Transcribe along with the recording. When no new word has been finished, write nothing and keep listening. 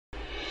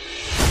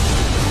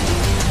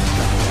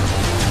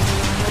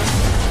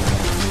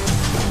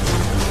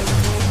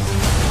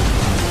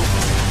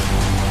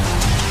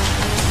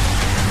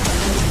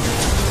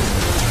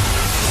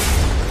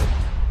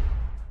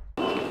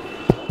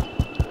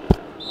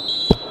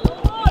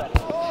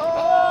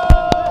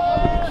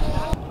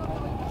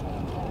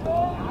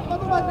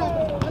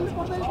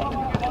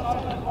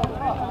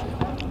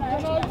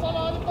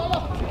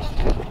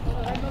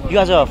यो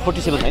आज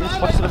 47 हैन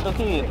 47 त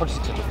कि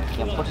 46 हो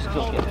यहाँ 46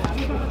 हो के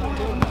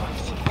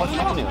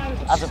 46 नै हो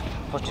आज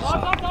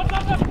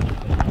 46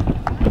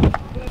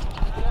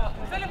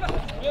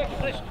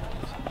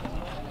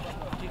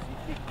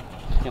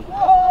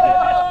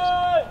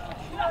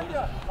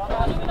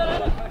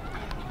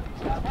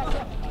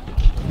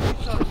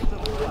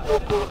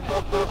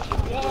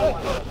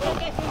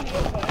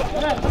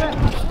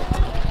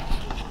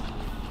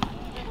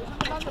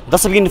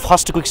 दर्शक बिन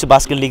फर्स्ट क्विक्स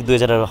बास्केट लिग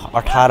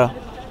 2018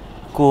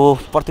 को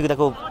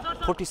प्रतियोगिताको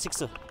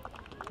 46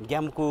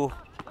 गेमको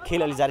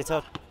खेल अलि जारी छ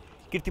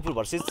किर्तिपुर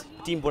भर्सेस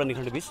टिम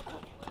बुढानीलकण्ठ बीच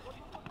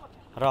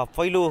र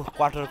पहिलो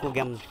क्वार्टरको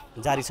गेम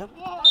जारी छ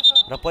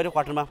र पहिलो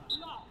क्वार्टरमा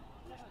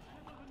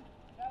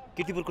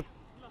किर्तिपुरको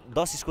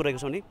 10 स्कोर रहेको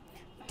छ भने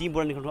टिम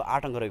बुढानीलकण्ठको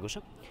 8 अङ्क रहेको छ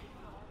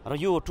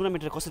र यो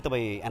टुर्नामेन्टले कसरी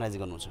तपाईँ एनालाइज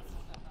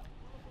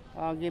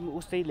गर्नुहुन्छ गेम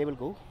उस्तै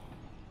लेभलको हो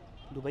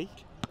दुवै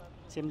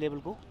सेम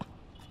लेभलको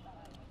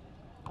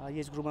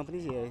एज ग्रुपमा पनि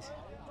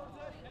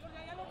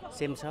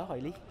सेम छ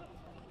अहिले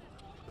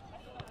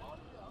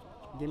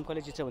गेम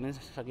कसले जित्छ भन्ने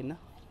सकिन्न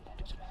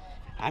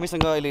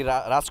हामीसँग अहिले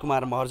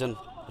राजकुमार Maharjan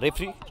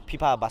referee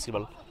FIFA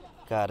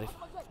बास्केटबलका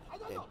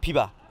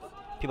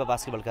FIFA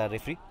बास्केटबलका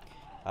referee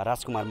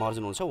राजकुमार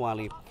महर्जन हुनुहुन्छ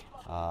उहाँले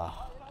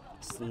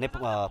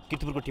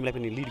किर्तिपुरको टिमलाई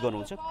पनि लिड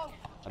गर्नुहुन्छ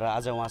र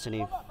आज उहाँ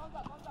चाहिँ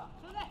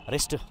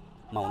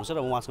रेस्टमा हुनुहुन्छ र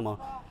उहाँसँग म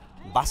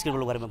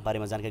बास्केटबलको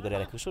बारेमा जानकारी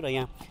गराइरहेको छु र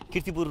यहाँ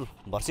किर्तिपुर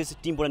भर्सेस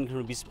टिम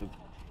बुढानीलकण्ठ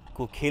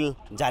बीचको खेल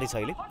जारी छ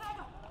अहिले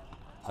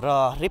र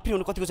रेफ्री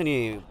हुनु कतिको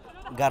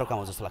चाहिँ गाह्रो काम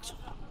हो जस्तो लाग्छ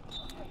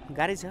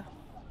गाह्रै छ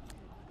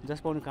जस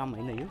पाउने काम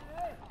होइन यो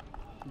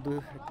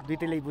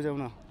दुईटैलाई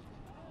बुझाउन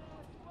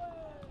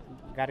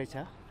गाह्रै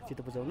छ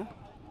चित्त बुझाउन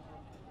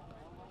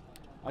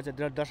अझ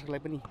दर्शकलाई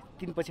पनि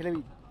तीन पछिलाई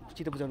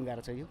चित्त बुझाउन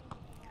गाह्रो छ यो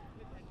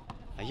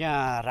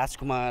यहाँ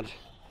राजकुमार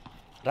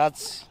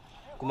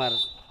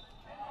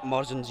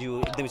महर्जनज्यू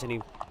एकदमै चाहिँ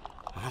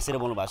हाँसेर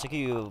बोल्नु भएको छ कि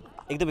यो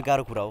एकदमै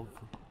गाह्रो कुरा हो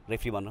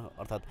रेफ्री भन्न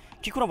अर्थात्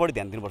के कुरा बढी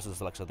ध्यान दिनुपर्छ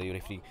जस्तो लाग्छ त यो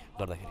रेफ्री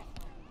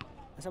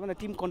गर्दाखेरि सबभन्दा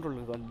टिम कन्ट्रोल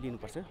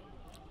लिनुपर्छ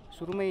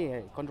सुरुमै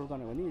कन्ट्रोल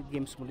गर्ने भने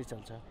गेम स्मुथली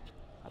चल्छ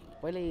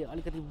पहिल्यै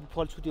अलिकति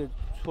फल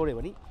छोड्यो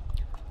भने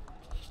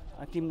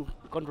टिम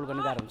कन्ट्रोल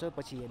गर्न गाह्रो हुन्छ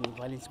पछि अनि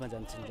भाइलेन्समा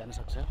जान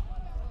सक्छ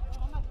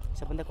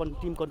सबभन्दा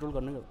टिम कन्ट्रोल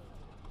गर्न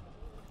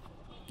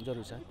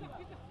जरुरी छ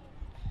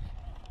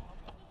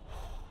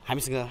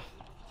हामीसँग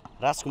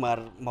राजकुमार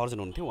महर्जन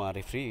हुनुहुन्थ्यो उहाँ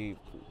रेफ्री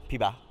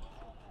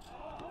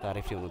फिफाका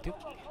रेफ्री हुनुहुन्थ्यो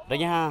र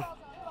यहाँ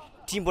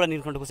टिम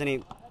बुढानीलकण्ठको चाहिँ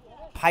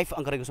 5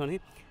 अङ्क रहेको छ भने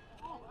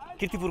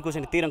किर्तिपुरको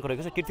चाहिँ 13 अङ्क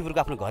रहेको छ किर्तिपुरको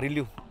आफ्नो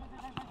घरेलु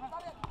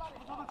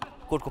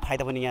कोर्टको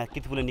फाइदा पनि यहाँ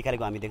किर्तिपुरले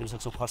निकालेको हामी देख्न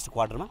सक्छौँ फर्स्ट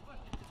क्वार्टरमा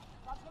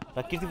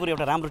र किर्तिपुर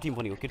एउटा राम्रो टिम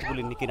पनि हो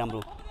किर्तिपुरले निकै राम्रो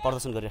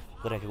प्रदर्शन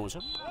गरिरहेको हुन्छ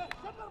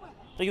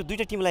र यो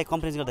दुईटा टिमलाई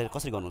कम्पेरिजन गर्दाखेरि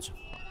कसरी गर्नुहुन्छ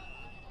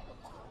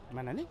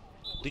मानाले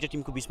दुईटा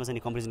टिमको बिचमा चाहिँ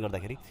कम्पेरिजन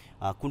गर्दाखेरि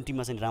कुन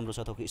टिममा चाहिँ राम्रो छ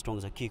अथवा स्ट्रङ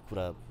छ के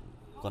कुरा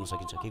गर्न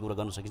सकिन्छ के कुरा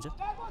गर्न सकिन्छ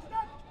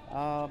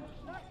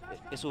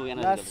यसो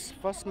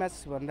फर्स्ट म्याच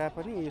भन्दा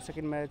पनि यो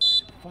सेकेन्ड म्याच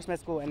फर्स्ट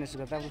म्याचको एनालिसिस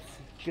गर्दा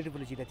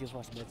किर्तिपुरले जितेको थियो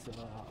फर्स्ट म्याच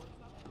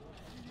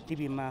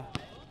टिभीमा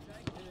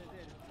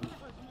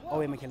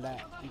अवेमा खेल्दा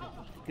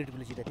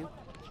किर्तिपुरले जितेको थियो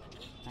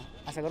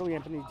आशा गरौँ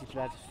यहाँ पनि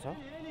जित्ला छ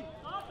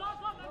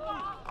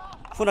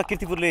पुनः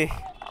किर्तिपुरले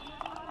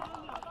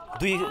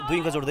दुई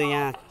अङ्क जोड्दै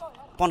यहाँ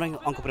 15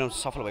 अङ्क पुर्याउन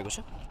सफल भएको छ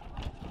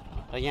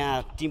र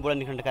यहाँ टिम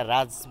बुढानीलकण्ठका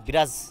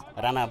विराज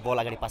राणा बल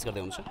अगाडि पास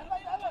गर्दै हुनुहुन्छ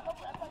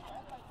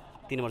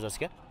 3 नम्बर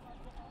जर्सीका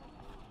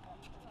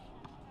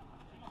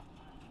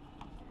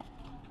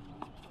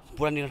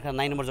बुढानीलकण्ठका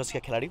 9 नम्बर जर्सीका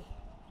खेलाडी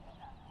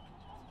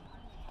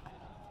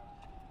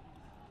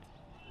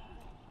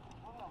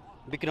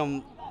विक्रम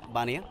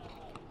बानिया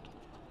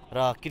र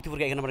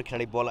किर्तिपुरका 1 नम्बर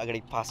खेलाडी बल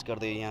अगाडि पास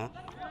गर्दै यहाँ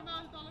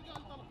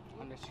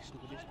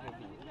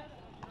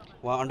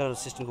उहाँ अन्डर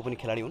 16 को पनि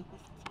खेलाडी हुन्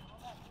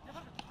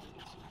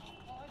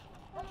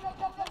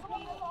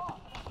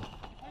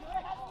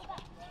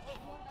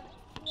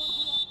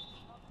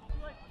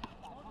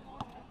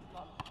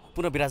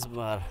पुनः विराज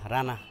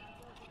राणा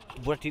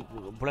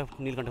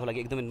बुढानीलकण्ठको लागि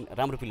एकदमै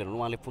राम्रो प्लेयर हुन्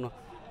उहाँले पुनः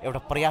एउटा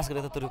प्रयास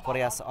गरे तर त्यो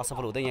प्रयास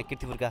असफल हुँदै यहाँ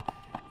किर्तिपुरका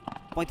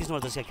 35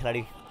 नम्बर जर्सीका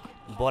खेलाडी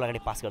बल अगाडि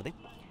पास गर्दै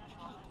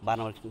 12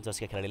 नम्बर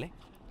जर्सीका खेलाडीलाई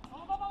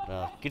र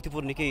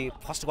किर्तिपुर निकै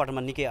फर्स्ट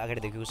क्वार्टरमा निकै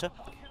अगाडि देखेको छ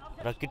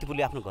र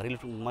किर्तिपुरले आफ्नो घरेलु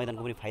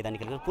मैदानको पनि फाइदा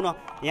निकालेको पुनः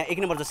यहाँ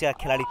 1 नम्बर जर्सीका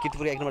खेलाडी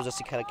किर्तिपुरका 1 नम्बर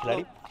जर्सी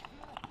खेलाडी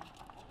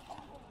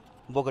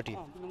बोगटीले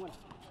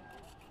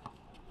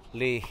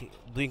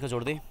 2 अङ्क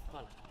जोड्दै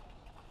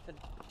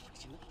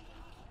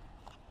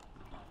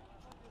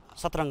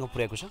 17 अङ्क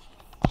पुर्याएको छ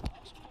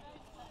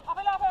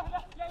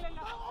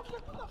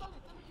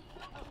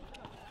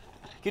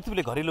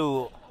किर्तिपुरले घरेलु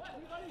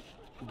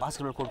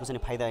बास्केटबल कोर्टको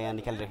चाहिँ फाइदा यहाँ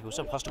निकालिरहेको छ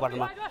फर्स्ट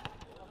क्वार्टरमा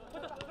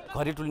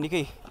घरेलु टोली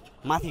निकै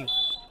माथि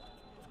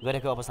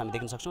गरेको अवस्था हामी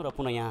देख्न सक्छौँ र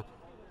पुनः यहाँ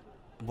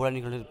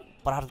बुढानीलकण्ठले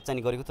प्रहार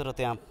चाहिँ गरेको थियो र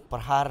त्यहाँ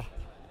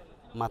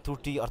प्रहारमा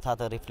त्रुटि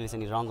अर्थात् रेफ्रीले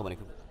चाहिँ रङ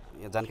भनेको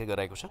जानकारी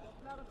गराएको छ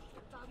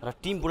र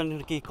टिम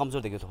बुढानीलकण्ठ केही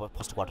कमजोर देखेको थियो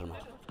फर्स्ट क्वार्टरमा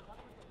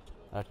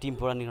र टिम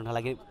बुढानीलकण्ठका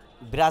लागि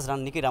विराज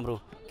राणा निकै राम्रो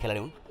खेलाडी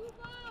हुन्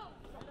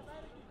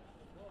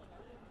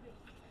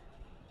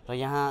र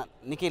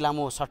यहाँ निकै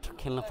लामो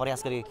सट खेल्न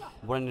प्रयास गरे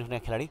बुढानी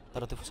निखण्डका खेलाडी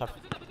तर त्यो सट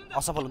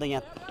असफल हुँदै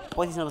यहाँ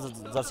 35 नम्बर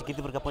जर्सी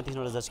किर्तिपुरका 35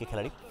 नम्बर जर्सीका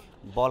खेलाडी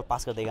बल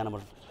पास गर्दै 11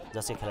 नम्बर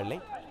जर्सीका खेलाडीलाई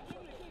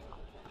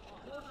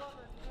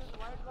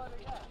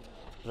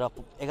र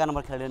 11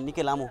 नम्बर खेलाडीले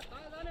निकै लामो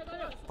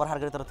प्रहार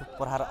गरे तर त्यो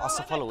प्रहार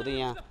असफल हुँदै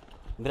यहाँ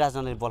विराज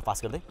राणाले बल पास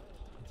गर्दै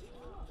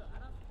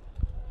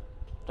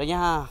र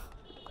यहाँ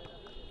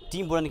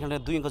टिम बुढानी निखण्डले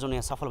 2 अङ्क जोड्न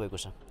यहाँ सफल भएको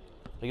छ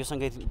र यो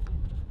सँगै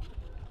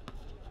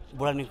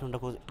बुढानी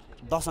निखण्डको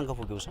 10 अङ्क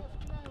पुगेको छ।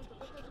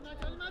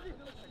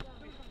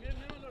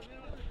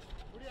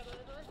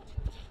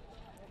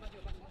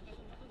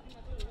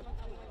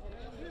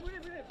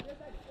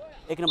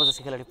 एक नम्बर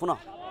जर्सी खेलाडी पुनः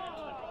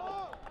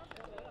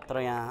तर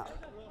यहाँ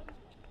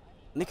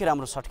निकै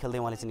राम्रो सट खेल्दै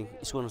उहाँले चाहिँ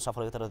स्कोर गर्न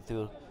सफल भयो तर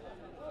त्यो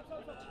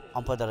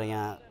अम्पायरद्वारा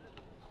यहाँ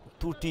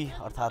त्रुटि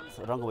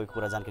अर्थात् रङ भएको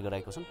कुरा जानकारी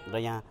गराएको छन् र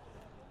यहाँ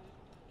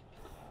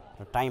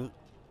टाइम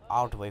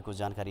आउट भएको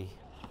जानकारी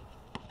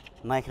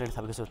नयाँ खेलाडी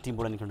थपेको छ टिम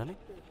बुढानी निखण्डले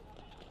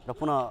र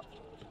पुनः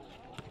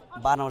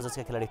 12 नम्बर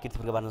जर्सीका खेलाडी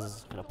किर्तिपुरका 12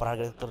 नम्बर प्रहार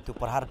गरे तर त्यो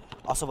प्रहार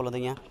असफल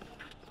हुँदै यहाँ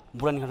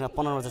बुढानी निखण्डका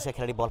 15 नम्बर जर्सीका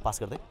खेलाडी बल पास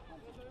गर्दै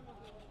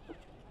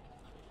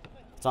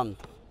चन्द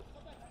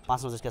 5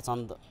 नम्बर जर्सीका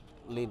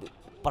चन्दले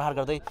प्रहार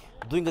गर्दै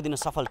 2 अङ्क दिन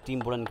सफल टिम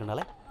बुढानी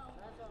निखण्डलाई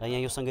र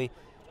यहाँ यो सँगै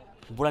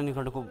बुढानी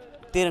निखण्डको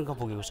 13 अङ्क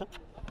पुगेको छ।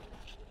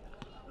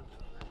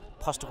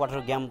 First quarter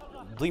game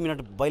 2 minute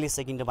 42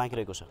 second बाँकी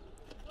रहेको छ।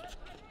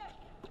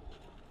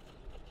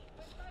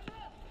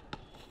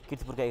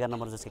 किर्तिपुरका 11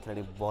 नम्बर जर्सीका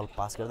खेलाडी बल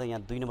पास गर्दा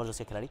यहाँ 2 नम्बर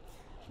जर्सीका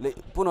खेलाडीले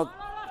पुनः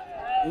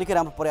निकै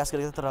राम्रो प्रयास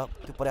गरेको थियो तर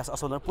त्यो प्रयास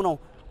असफल हुँदा पुनः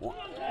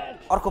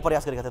अर्को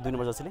प्रयास गरेका थिए 2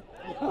 नम्बर जर्सीले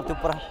त्यो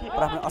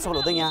प्रयास असफल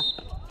हुँदै यहाँ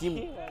टिम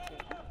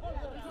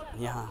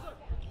यहाँ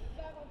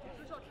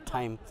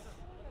टाइम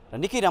र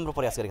निकै राम्रो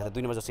प्रयास गरेका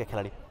थिए 2 नम्बर जर्सीका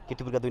खेलाडी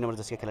किर्तिपुरका 2 नम्बर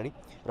जर्सीका खेलाडी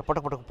र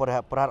पटक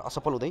पटक प्रहार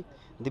असफल हुँदै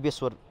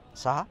दिव्येश्वर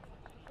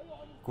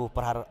शाहको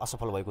प्रहार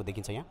असफल भएको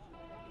देखिन्छ। यहाँ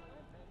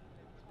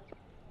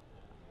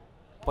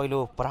पहिलो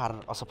प्रहार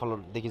असफल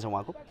देखिन्छ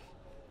उहाँको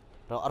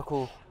र अर्को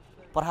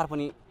प्रहार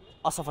पनि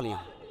असफल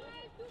यहाँ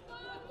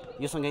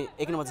यो सँगै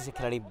 1 नम्बर जर्सीका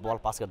खेलाडी बल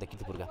पास गर्दै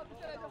किर्तिपुरका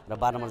र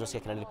 12 नम्बर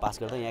जर्सीका खेलाडीले पास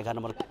गर्दै यहाँ 11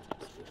 नम्बर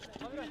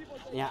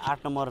यहाँ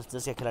 8 नम्बर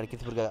जर्सीका खेलाडी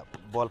किर्तिपुरका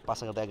बल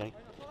पास गर्दै अगाडि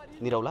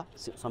निरौला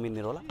समीर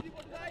निरौला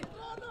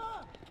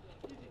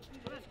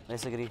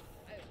यसै गरी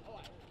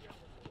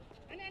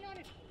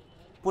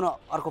पुनः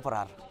अर्को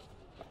प्रहार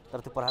तर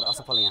त्यो प्रहार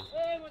असफल यहाँ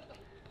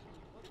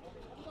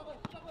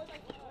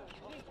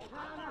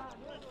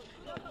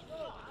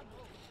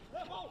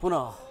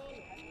पुनः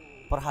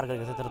प्रहार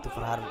गरेको थियो तर त्यो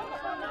प्रहार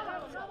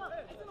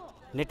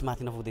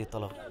नेटमाथि नपुग्दै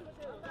तल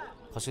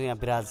खस्यो। यहाँ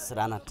विराज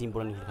राणा टिम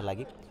बुढानी निखण्डका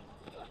लागि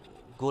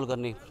गोल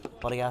गर्ने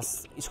प्रयास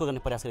स्कोर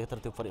गर्ने प्रयास गरेको तर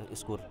त्यो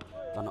स्कोर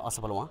गर्न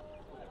असफल उहाँ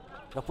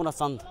र पुनः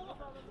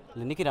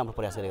चन्दले निकै राम्रो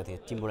प्रयास गरेका थिए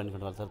टिम बुढानी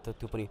निखण्डका तर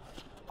त्यो पनि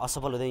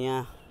असफल हुँदै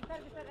यहाँ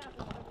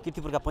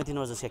किर्तिपुरका 35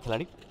 नम्बर जर्सीका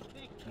खेलाडी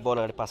बल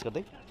अगाडि पास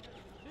गर्दै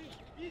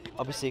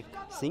अभिषेक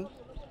सिंह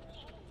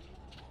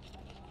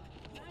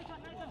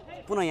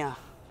पुनः यहाँ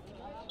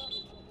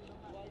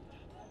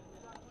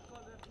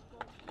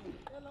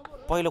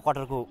पहिलो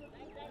क्वार्टरको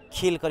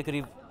खेल करिब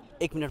करिब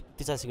 1 मिनट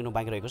 50 सेकेन्ड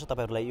बाँकी रहेको छ।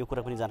 तपाईहरुलाई यो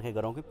कुरा पनि जानकारी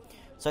गराउँ कि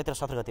चैत्र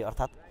 17 गते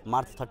अर्थात्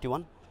March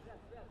 31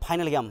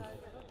 final game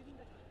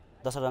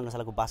Dasharath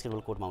रङ्गशालाको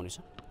basketball कोर्टमा हुनेछ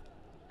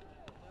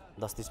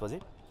 10:30 बजे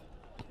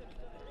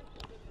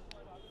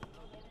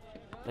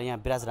र यहाँ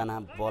विराज राणा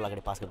बल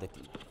अगाडि पास गर्दै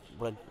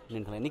बुढानी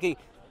निखण्डले निकै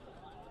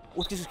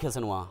उत्कृष्ट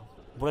खेल्छन् उहाँ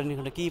बुढानी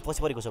निखण्ड केही पछि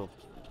परेको छ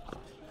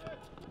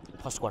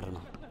फर्स्ट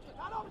क्वार्टरमा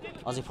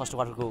अझै फर्स्ट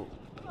क्वार्टरको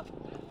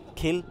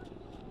खेल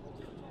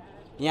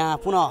यहाँ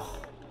पुनः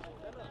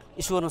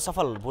स्कोर गर्न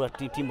सफल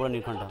टिम बुढानी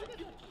निखण्ड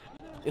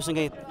यो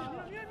सँगै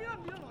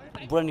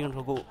बुढानी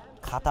निखण्डको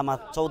खातामा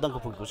 14 अङ्क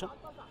पुगेको छ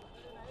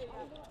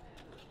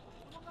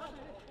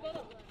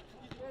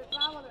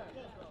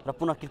र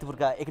पुनः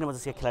किर्तिपुरका 1 नम्बर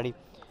जर्सीका खेलाडी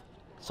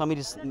समीर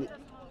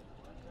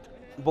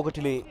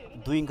बोगटीले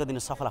 2 अङ्क दिन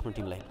सफल आफ्नो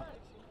टिमलाई।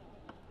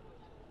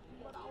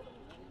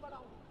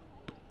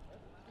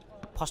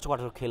 फर्स्ट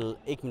क्वार्टरको खेल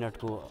 1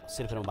 मिनटको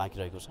सेरोफेरोमा बाँकी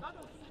रहेको छ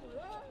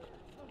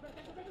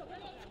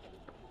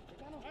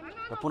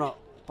र पुनः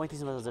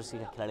 35 नम्बर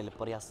जर्सीका खेलाडीले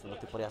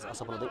त्यो प्रयास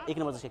असफल हुँदै 1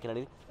 नम्बर जर्सीका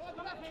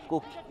खेलाडीको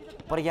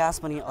प्रयास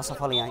पनि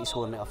असफल यहाँ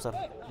स्कोर गर्ने अवसर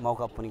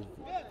मौका पनि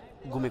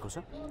गुमेको छ।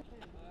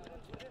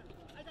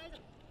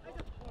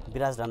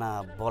 विराज राणा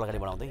बल अगाडि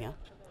बढाउँदै यहाँ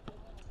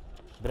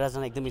विराज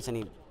राणा एकदमै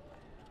चाहिँ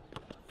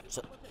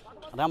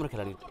राम्रो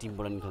खेलाडी टिम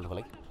बुढानी निखण्डको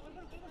लागि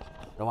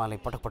र उहाँले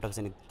पटक पटक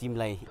चाहिँ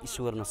टिमलाई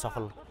स्कोर गर्न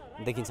सफल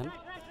देखिन्छन्।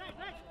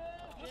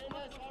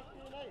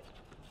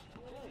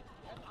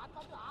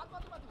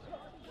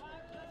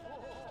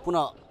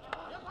 पुनः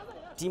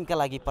टिमका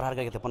लागि प्रहार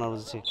गरेका थिए 15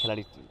 जर्सी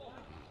खेलाडी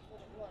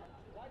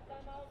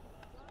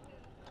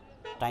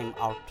टाइम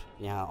आउट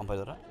यहाँ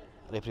अम्पायरद्वारा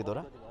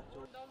रेफ्रीद्वारा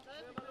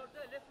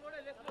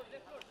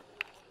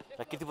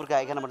र किर्तिपुरका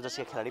 11 नम्बर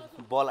जर्सीका खेलाडी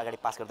बल अगाडि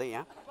पास गर्दै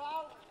यहाँ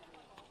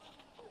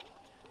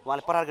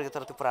उहाँले प्रहार गरेको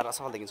तर त्यो प्रहार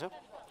असफल देखिन्छ।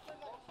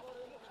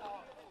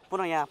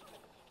 पुनः यहाँ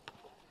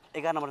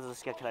 11 नम्बर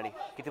जर्सीका खेलाडी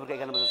किर्तिपुरका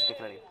 11 नम्बर जर्सीका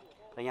खेलाडी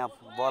र यहाँ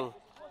बल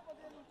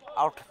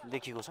आउट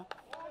देखिएको छ,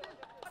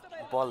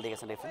 बल दिएका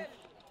छन् रेफ्री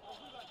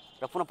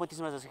र पुनः 35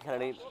 नम्बर जर्सी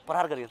खेलाडी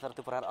प्रहार गरियो तर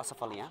त्यो प्रहार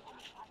असफल यहाँ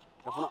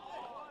र पुनः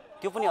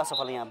त्यो पनि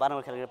असफल यहाँ 12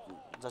 नम्बर खेलाडी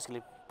जसले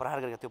प्रहार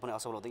गरेको त्यो पनि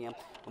असफल हुँदै यहाँ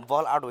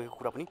बल आउट भएको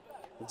कुरा पनि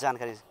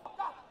जानकारी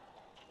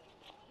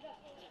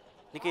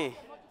निकै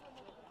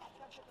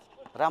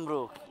राम्रो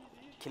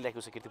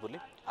खेलिरहेको छ किर्तिपुरले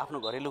आफ्नो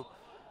घरेलु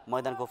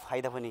मैदानको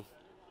फाइदा पनि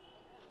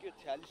के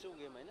 46औं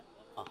गेम हैन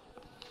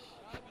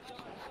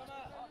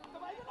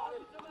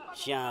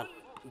यहाँ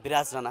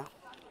विराज राणा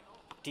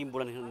टिम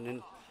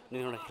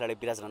बुढानीखण्ड खेलाडी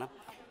विराज राणा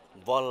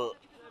बल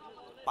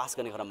पास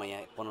गर्ने क्रममा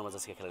यहाँ 15 नम्बर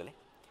जर्सीका खेलाडीले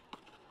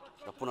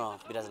र पुनः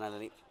विराज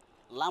राणाले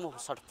लामो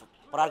सट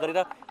प्रहार गरेर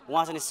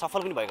उहाँ चाहिँ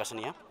सफल पनि भएका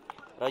छन् यहाँ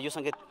र यो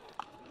सँगै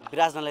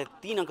विराज राणाले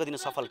 3 अङ्क दिन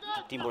सफल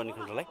टिम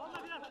बुढानीखण्डलाई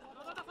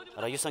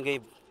र यो सँगै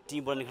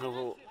टिम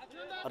बुढानीखण्डको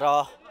र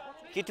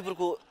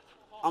किर्तिपुरको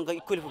अङ्क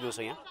इक्वली पुगेको छ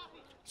यहाँ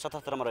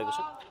 77 मा रहेको छ।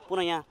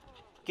 पुनः यहाँ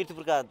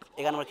किर्तिपुरका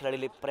 11 नम्बर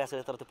खेलाडीले प्रयास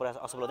गरे तर त्यो प्रयास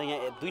असफल हुँदै यहाँ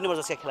 2 नम्बर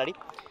जर्सीका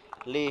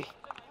खेलाडीले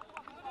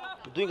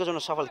 2 अङ्क जोड्न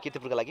सफल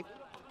किर्तिपुरका लागि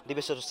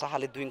दिवेश्वर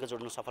शाहले 2 अङ्क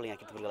जोड्न सफल यहाँ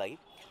किर्तिपुरका लागि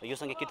र यो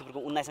सँगै किर्तिपुरको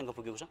 19 अङ्क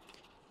पुगेको छ।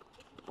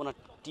 पुनः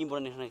टिम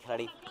बुढानीखण्ड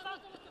खेलाडी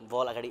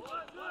बल अगाडि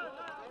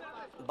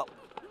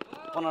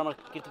 15 नम्बर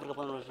किर्तिपुरका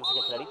 15 नम्बर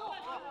जर्सीका खेलाडी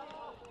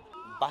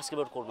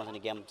बास्केटबल कोर्टमा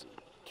चाहिँ गेम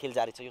खेल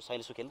जारी छ। यो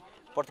शैलेशो खेल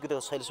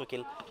प्रतियोगिताको शैलेशो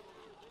खेल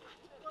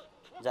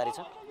जारी छ।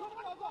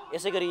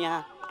 यसैगरी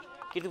यहाँ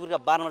किर्तिपुरका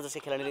 12 नम्बर जर्सी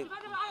खेलाडीले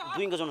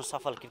 2 अङ्क जोड्न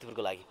सफल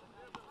किर्तिपुरको लागि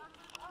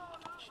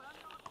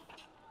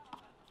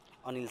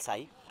अनिल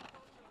साई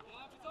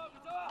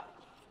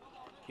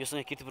यो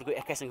सँगै किर्तिपुरको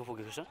 21 अङ्क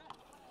पुगेको छ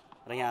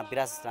र यहाँ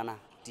विराज राणा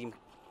टिम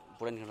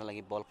बुढानीखण्डका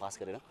लागि बल पास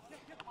गरेर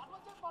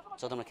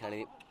 14 नम्बर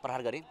खेलाडीले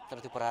प्रहार गरे तर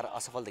त्यो प्रहार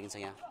असफल देखिन्छ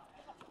यहाँ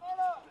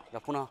र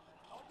पुनः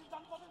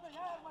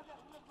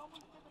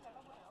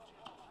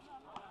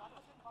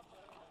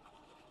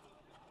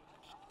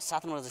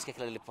सात नम्बर जर्सीका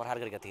खेलाडीले प्रहार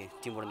गरेका थिए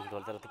टिम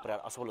बुढानीखण्ड तर त्यो प्रहार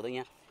असफल हुँदै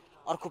यहाँ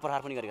अर्को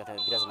प्रहार पनि गरेका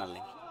थिए विराज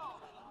राणाले।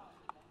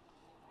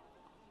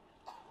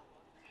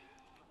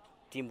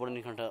 टिम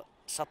बुढानीखण्ड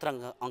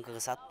 17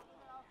 अङ्कका साथ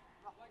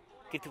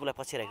किर्तिपुरलाई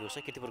पछि राखेको छ।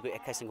 किर्तिपुरको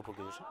 21 अङ्क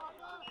पुगेको छ।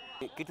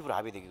 किर्तिपुर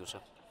हावी देखेको छ।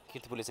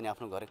 किर्तिपुरले चाहिँ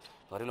आफ्नो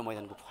घरेलु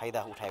मैदानको फाइदा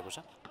उठाएको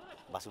छ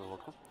बास्केटबल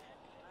कोर्टको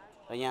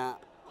र यहाँ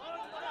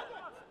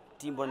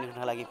टिम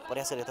बुढानीखण्डका लागि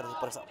प्रयास गरे तर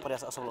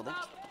प्रयास असफल हुँदै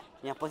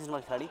यहाँ 25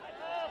 नम्बर खेलाडी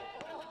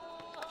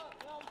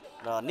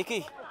र निकै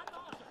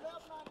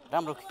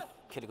राम्रो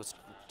खेलेको छ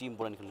टिम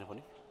बुढानीखण्डले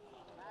पनि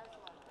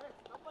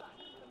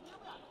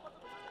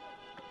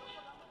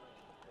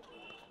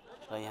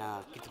र यहाँ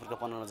किर्तिपुरका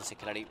 15 नम्बर जर्सी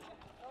खेलाडी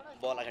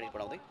बल अगाडि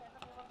बढाउँदै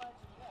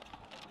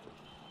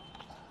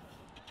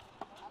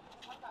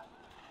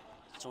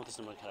 34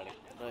 नम्बर खेलाडी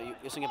र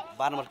योसँगै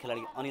 12 नम्बर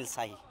खेलाडी अनिल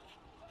शाही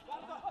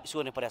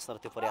स्कोर गर्ने प्रयास तर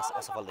त्यो प्रयास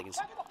असफल देखिन्छ।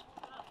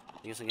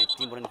 योसँगै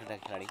टिम बुढानीखण्डका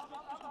खेलाडी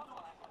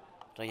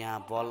र यहाँ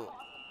बल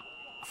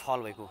फल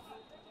भएको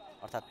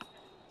अर्थात्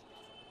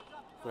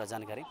पुरा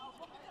जानकारी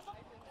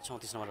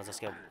 34 नम्बर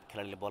जर्सीका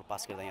खेलाडीले बल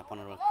पास गर्दा यहाँ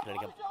 15 नम्बर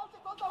खेलाडीका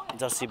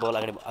जर्सी बल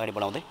अगाडि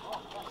बढाउँदै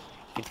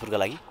किर्तिपुरका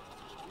लागि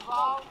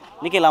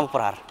निकै लामो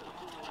प्रहार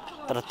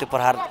तर त्यो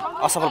प्रहार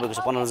असफल भएको छ।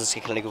 15 नम्बर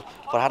जर्सीका खेलाडीको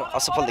प्रहार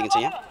असफल देखिन्छ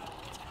यहाँ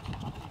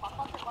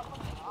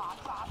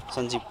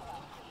सजीव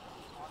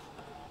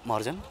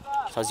महर्जन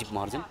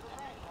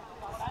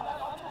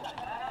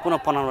पुनः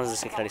 15 नम्बर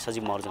जर्सीका खेलाडी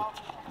सजीव महर्जन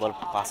बल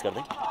पास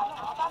गर्दै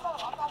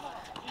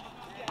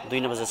 2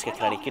 नम्बर जर्सीका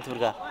खेलाडी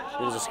किर्तिपुरका 2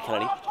 नम्बर जर्सी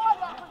खेलाडी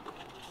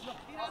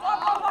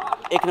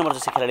 1 नम्बर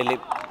जर्सी खेलाडीले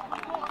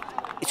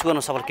स्कोर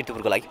गर्न सफल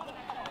किर्तिपुरको लागि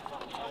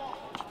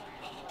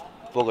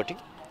पोगटीले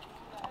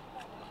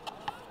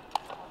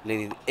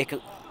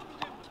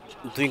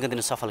 2 अङ्क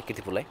दिन सफल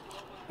किर्तिपुरलाई।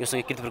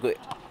 योसँगै किर्तिपुरको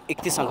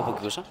 31 अङ्क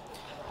पुगेको छ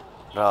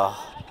र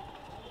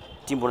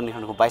टिम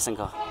बुढानीखण्डको 22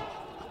 अङ्क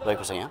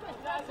रहेको छ। यहाँ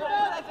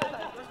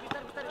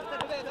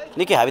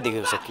निकै हावी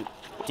देखेको छ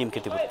टिम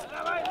किर्तिपुर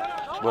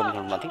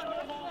बुढानीखण्डमाथि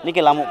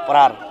निकै लामो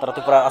प्रहार तर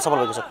त्यो प्रहार असफल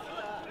भएको छ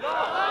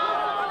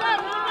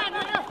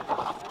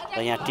र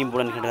यहाँ टिम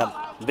बुढानीखण्डका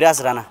विराज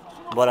राणा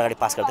बल अगाडि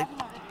पास गर्दै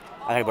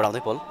अगाडि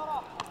बढाउँदै बल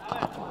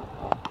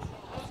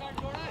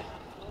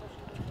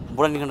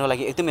बुढानीखण्डको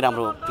लागि एकदमै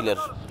राम्रो प्लेयर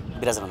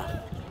विराज राणा।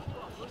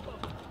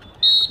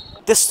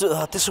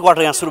 तेस्रो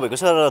क्वार्टर यहाँ सुरु भएको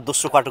छ र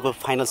दोस्रो क्वार्टरको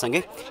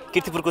फाइनलसँगै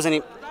किर्तिपुरको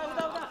चाहिँ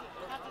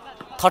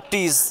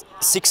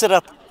 36 र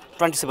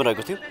 27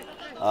 रहेको थियो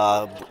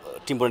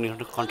टिम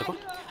बुढानीखण्डको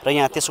र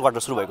यहाँ तेस्रो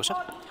क्वार्टर सुरु भएको छ।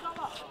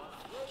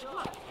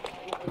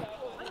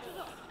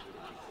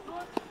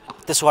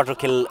 तेस्रो क्वार्टर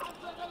खेल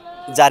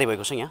जारी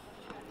भएको छ यहाँ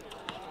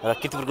र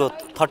किर्तिपुरको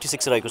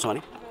 36 रहेको छ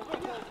भने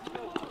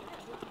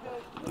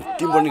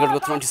टिम बुढानीखण्डको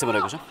 27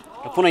 रहेको छ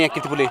र पुनः यहाँ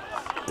किर्तिपुरले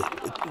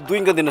 2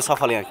 अङ्क दिन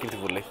सफल यहाँ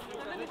किर्तिपुरले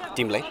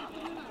टिमलाई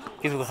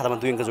किर्तिपुरको खातामा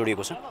 2 अङ्क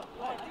जोडिएको छ।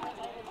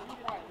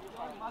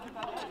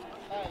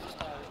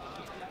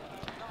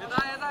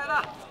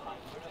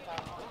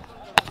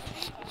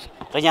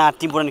 र यहाँ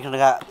टिम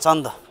बुढानीखण्डका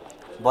चन्द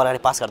बल अगाडि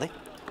पास गर्दै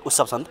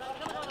उत्सव चन्द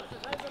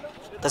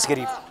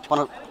त्यसगरी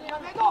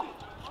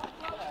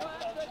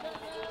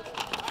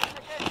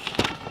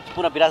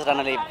पुनः विराज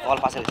राणाले बल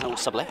पास गरेका छन्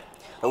उत्सवलाई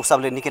र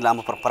उत्सवले निकै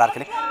लामो प्रहार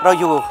खेले र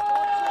यो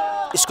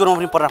स्कोरमा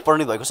पनि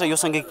परिणत भएको छ। यो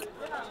सँगै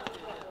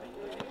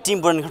टिम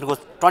बुढानीखण्डको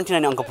 29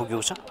 अङ्क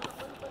पुगेको छ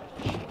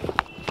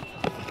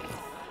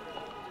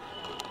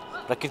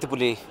र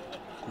किर्तिपुरले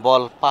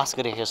बल पास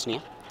गरिरहेको छ यहाँ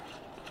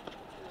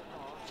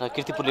र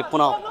किर्तिपुरले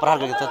पुनः प्रहार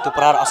गरेको छ। त्यो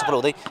प्रहार असफल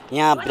हुँदै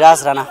यहाँ विराज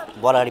राणा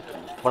बल अगाडि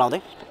बढाउँदै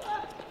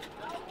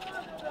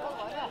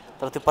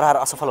तर त्यो प्रहार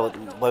असफल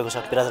भएको छ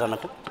विराज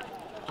राणाको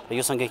र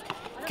यो सँगै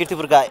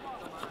किर्तिपुरका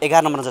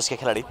 11 नम्बर जसका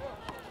खेलाडी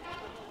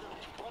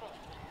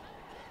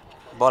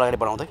बल अगाडि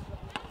बढाउँदै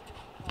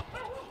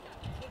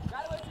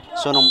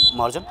सोनम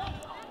महर्जन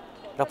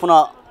र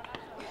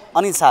पुनः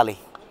अनिल शाहले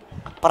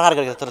प्रहार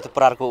गरेको तर त्यो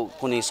प्रहारको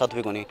कुनै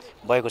सदुपयोग हुने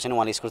भएको छैन।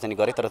 उहाँले स्कोर चाहिँ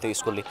गरे तर त्यो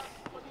स्कोरले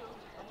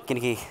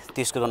किनकि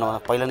त्यो स्कोर गर्न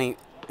पहिला नै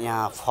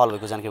यहाँ फल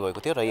भएको जानकारी भएको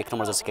थियो र 1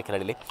 नम्बर जसका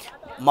खेलाडीले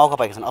मौका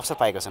पाएका छन्, अवसर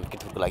पाएका छन्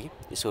किर्तिपुरको लागि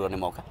स्कोर गर्ने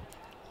मौका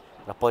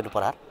र पहिलो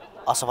प्रहार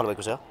असफल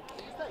भएको छ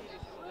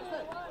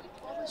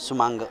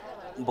सुमाङ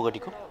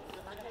बोगटीको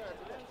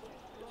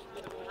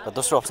र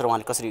दोस्रो अवसर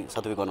उहाँले कसरी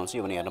सदुपयोग गर्नुहुन्छ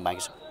यो पनि हेर्न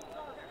बाँकी छ।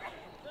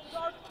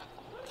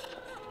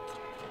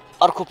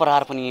 अर्को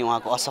प्रहार पनि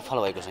उहाँको असफल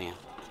भएको छ यहाँ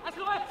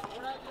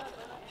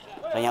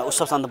र यहाँ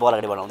उत्सव चन्द बल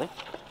अगाडि बढाउँदै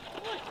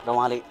र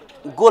उहाँले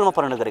गोलमा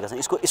परिणत गरेका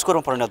छन्,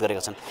 स्कोरमा परिणत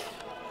गरेका छन्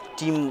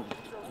टिम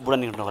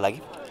बुढानीखण्डको लागि।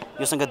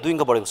 यो सङ्ख्या 2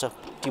 अङ्क बढेको छ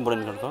टिम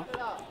बुढानीखण्डको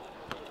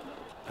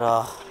र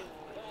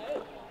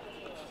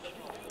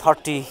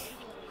 31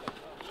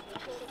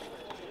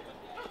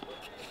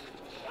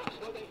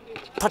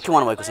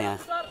 भएको छ यहाँ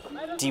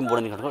टिम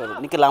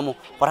बुढानीखण्डको। निकै लामो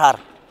प्रहार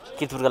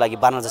किर्तिपुरका लागि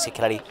 12 जसका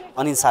खेलाडी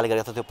अनिल शाहले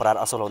गरेका थियो त्यो प्रहार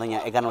असफल हुँदै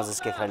यहाँ 11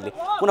 जसका खेलाडीले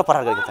पुनः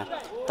प्रहार गरेका थिए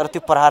तर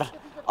त्यो प्रहार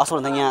असफल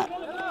हुँदै यहाँ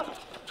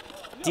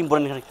टिम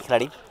बुढानीखण्डका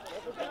खेलाडी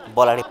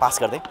बल अगाडि पास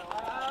गर्दै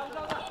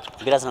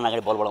विराज राणा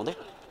अगाडि बल बढाउँदै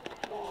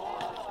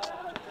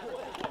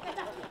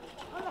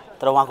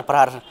तर उहाँको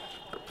प्रहार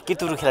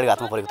किर्तिपुरको खेलाडीको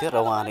हातमा परेको थियो र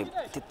उहाँले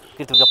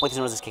किर्तिपुरका 35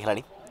 नम्बर जसका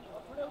खेलाडी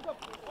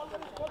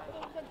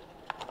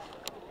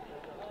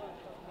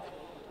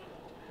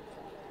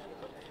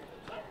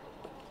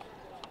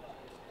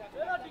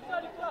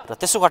र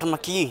त्यसो घटनामा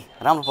के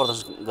राम्रो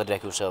प्रदर्शन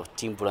गरिरहेको छ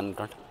टिम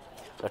बुढानीखण्ड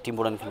र टिम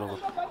बुढानीखण्डको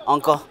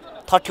अङ्क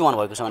 31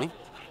 भएको छ भने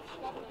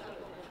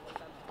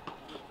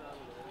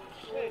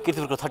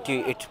किर्तिपुरको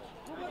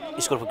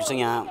 38 स्कोर पुगेको छ।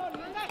 यहाँ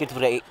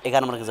किर्तिपुरका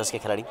 11 नम्बरका जसका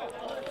खेलाडी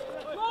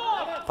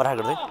प्रहार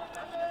गर्दै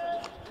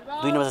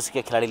 2 नम्बर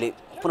जसका खेलाडीले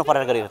पुनः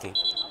प्रहार गरेको थिए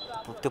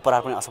त्यो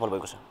प्रहार पनि असफल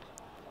भएको छ।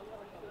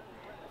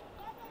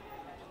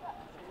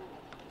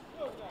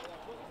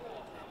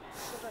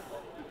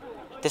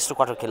 तेस्रो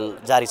क्वार्टर खेल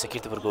जारी छ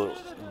किर्तिपुरको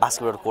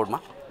बास्केटबल कोर्टमा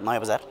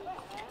नयाँ बजार।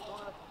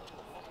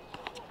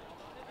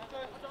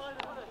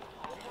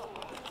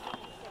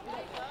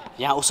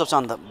 यहाँ उत्सव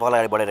चन्द बल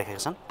अगाडि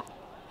बढाइरहेका छन्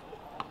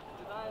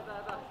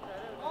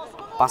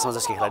 5 नम्बर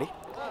जसका खेलाडी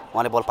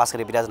उहाँले बल पास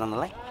गरे विराज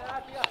राणालाई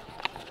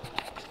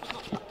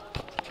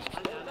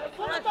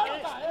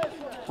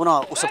पुनः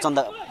उत्सव चन्द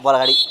बल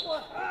अगाडि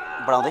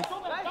बढाउँदै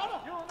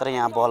तर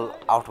यहाँ बल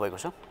आउट भएको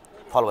छ,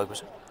 फल भएको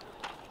छ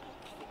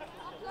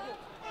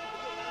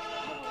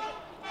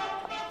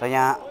र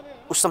यहाँ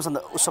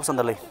उत्सव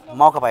चन्दले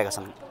मौका पाएका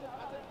छन्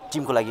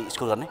टिमको लागि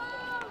स्कोर गर्ने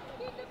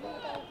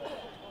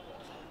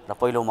र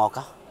पहिलो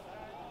मौका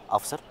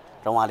अवसर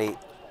र उहाँले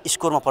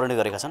स्कोरमा परिणत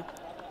गरेका छन्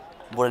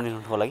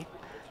बुढानीखण्डको लागि।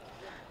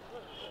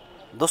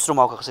 दोस्रो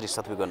मौका कसरी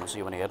सदुपयोग गर्नुहुन्छ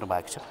यो भने हेर्नु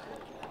बाँकी छ।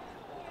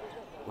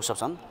 उत्सव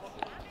चन्द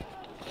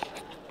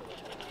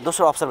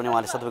दोस्रो अवसर भने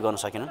उहाँले सदुपयोग गर्न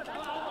सकेनन्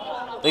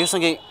र यो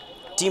सँगै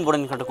टिम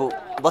बुढानीखण्डको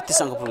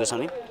 32 अङ्क पुगेको छ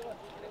भने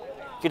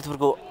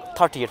किर्तिपुरको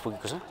 38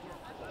 पुगेको छ।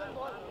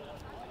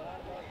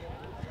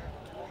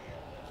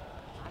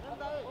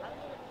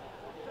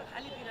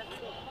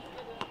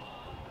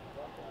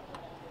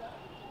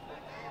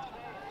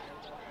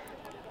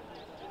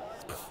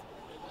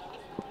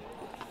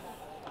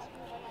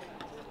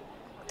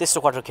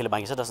 तेस्रो क्वार्टर खेल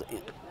बाँकी छ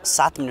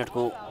 7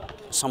 मिनटको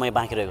समय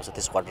बाँकी रहेको छ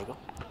तेस्रो क्वार्टरको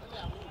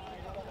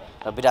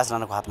र विराज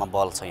राणाको हातमा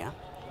बल छ यहाँ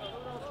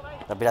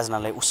र विराज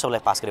राणाले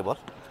उत्सवलाई पास गरे बल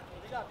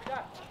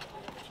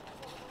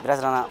विराज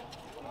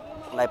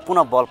राणालाई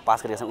पुनः बल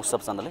पास गरेका छन्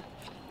उत्सव चन्दले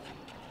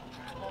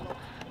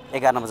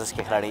 11 नम्बर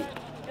जसका खेलाडी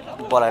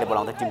बल अगाडि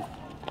बढाउँदै टिम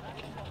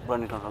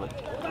बुढानीखण्डको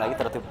लागि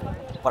तर त्यो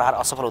प्रहार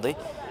असफल हुँदै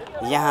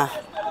यहाँ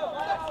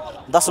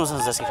 10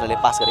 नम्बर जसका खेलाडीले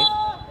पास गरे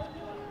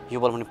यो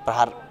बल पनि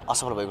प्रहार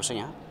असफल भएको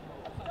छ यहाँ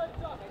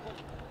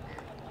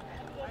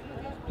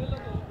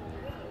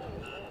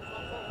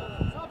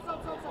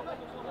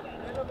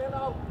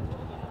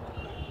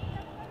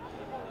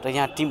र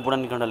यहाँ टिम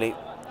बुढानीखण्डले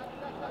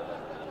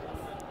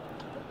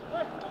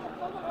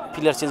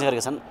प्लेयर चेन्ज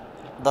गरेका छन्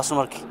 10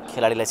 नम्बर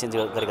खेलाडीलाई चेन्ज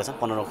गरेका छन्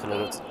 15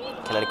 नम्बर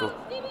खेलाडीको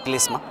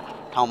प्लेसमा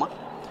ठाउँमा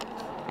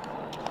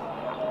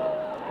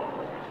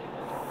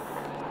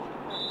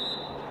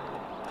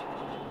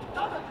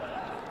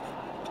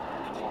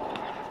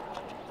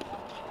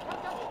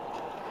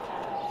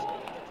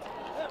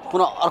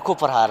पुनः अर्को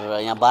प्रहार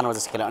यहाँ 12 नम्बर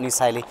जसको खेलाडी अनिल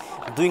शाहले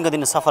 2 अङ्क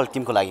दिन सफल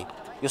टिमको लागि।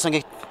 यो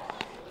सँगै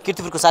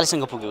किर्तिपुरको 40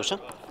 अङ्क पुगेको छ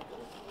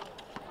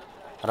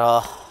र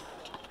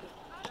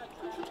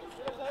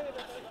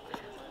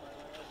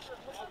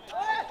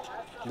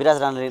विराज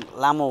राणाले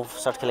लामो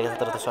सर्ट खेलेको छ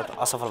तर त्यो सर्ट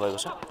असफल भएको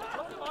छ।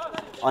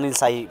 अनिल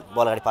साई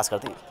बल अगाडि पास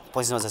गर्दै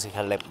 25 जस्तो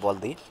खेलाडीलाई बल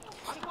दिए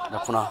र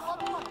पुनः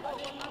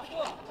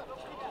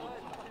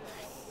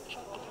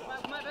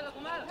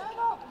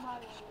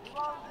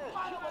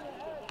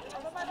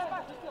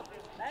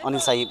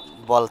अनिल साई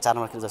बल 4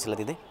 नम्बर जसलाई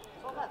दिँदै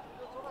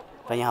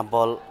र यहाँ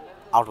बल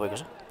आउट भएको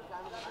छ।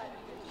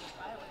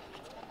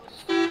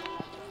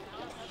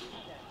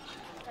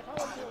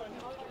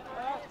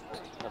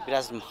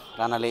 विराज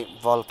राणाले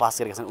बल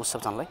पास गरेका छन् उत्सव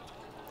चन्दलाई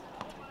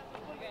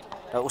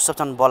र उत्सव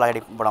चन्द बल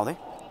अगाडि बढाउँदै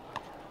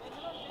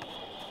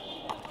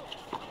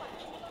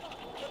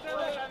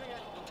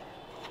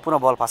पुनः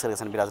बल पास गरेका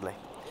छन् विराजलाई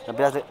र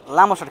विराजले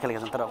लामो सर्ट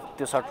खेलेका छन् तर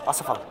त्यो सर्ट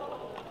असफल।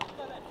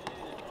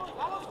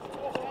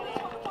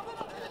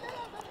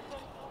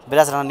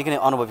 विराज राणा निकै नै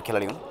अनुभवी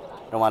खेलाडी हुन्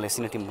र उहाँले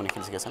सिनियर टिम पनि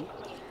खेलिसकेका छन्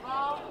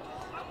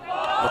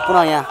र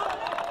पुनः यहाँ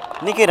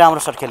निकै राम्रो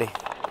सर्ट खेले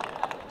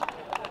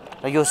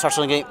र यो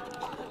सर्टसँगै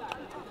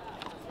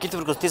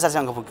किर्तिपुरको 43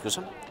 अङ्क पुगेको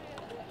छ।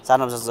 4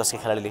 नम्बर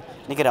जसका खेलाडीले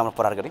निकै राम्रो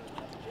प्रहार गरे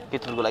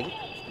किर्तिपुरको लागि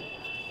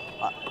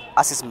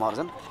आशिष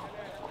महर्जन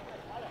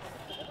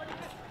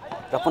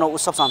र पुनः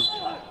उत्सव चन्द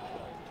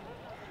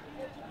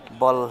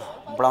बल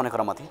बढाउने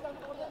क्रममा थिए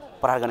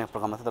प्रहार गर्ने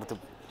क्रममा थियो तर त्यो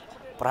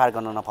प्रहार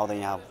गर्न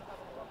नपाउँदै यहाँ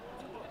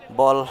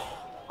बल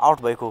आउट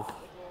भएको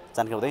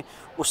जानकारी हुँदै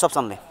उत्सव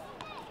चन्दले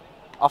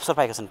अवसर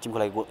पाएका छन् टिमको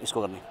लागि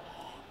स्कोर गर्ने।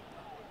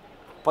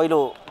 पहिलो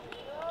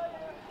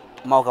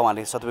मौका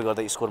उहाँले सदुपयोग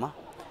गर्दै स्कोरमा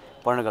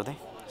परिणत गर्दै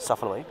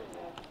सफल भए।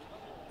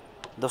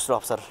 दोस्रो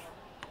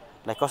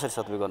अवसरलाई कसरी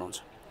सदुपयोग गर्नुहुन्छ?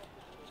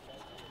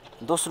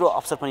 दोस्रो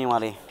अवसर पनि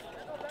उहाँले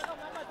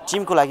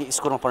टिमको लागि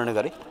स्कोरमा परिणत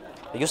गरे।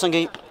 यो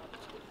सँगै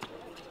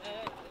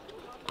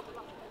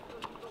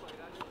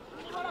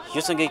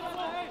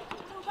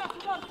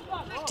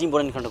टिम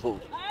बुढानीखण्डको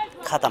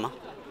खातामा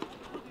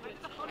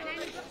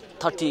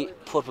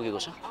 34 पुगेको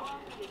छ।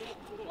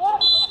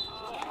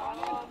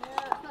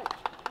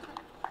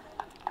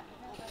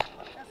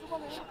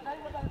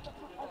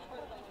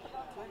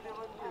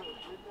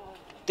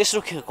 तेस्रो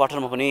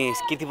क्वार्टरमा पनि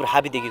किर्तिपुर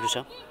हाबी देखिएको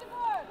छ।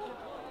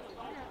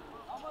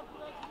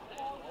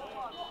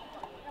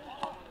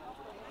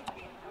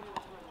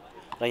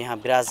 र यहाँ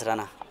विराज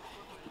राणा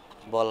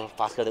बल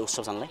पास गर्दै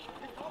उत्सव चन्दलाई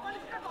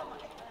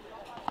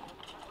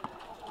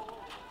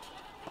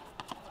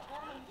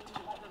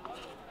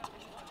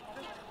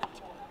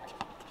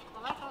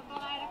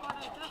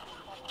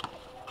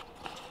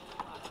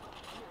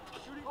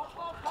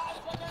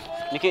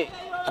निकै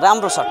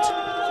राम्रो सर्ट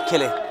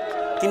खेले।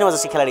 3 नम्बर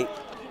जस्तो खेलाडी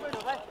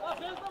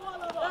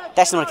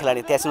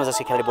 23 नम्बर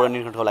जस्तो खेलाडी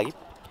बुढानीखण्डको लागि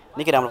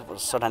निकै राम्रो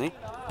सर्ट हाने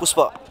पुष्प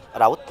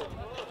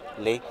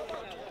राउतले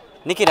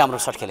निकै राम्रो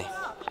सर्ट खेले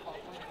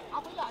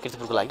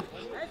किर्तिपुरको लागि।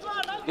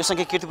 यो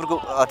सँगै किर्तिपुरको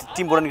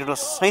टिम बुढानीखण्डको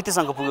 37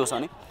 अङ्क पुगेको छ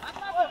भने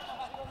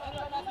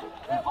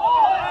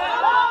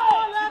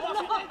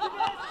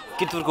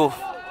किर्तिपुरको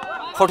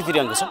 43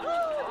 अङ्क छ।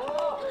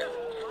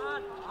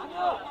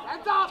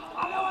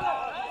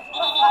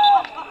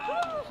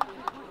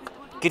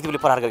 किर्तिपुरले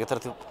प्रहार गरेको तर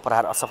त्यो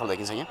प्रहार असफल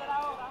भएको छ। यहाँ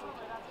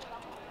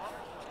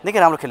निकै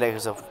राम्रो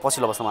खेलिरहेको छ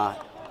पछिल्लो अवस्थामा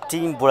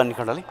टिम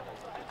बुढानीखण्डले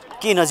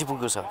के नजिक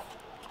पुगेको छ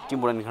टिम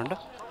बुढानीखण्ड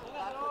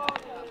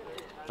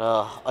र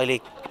अहिले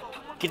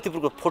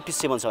किर्तिपुरको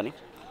 47 छ भने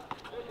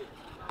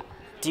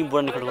टिम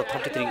बुढानीखण्डको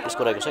 33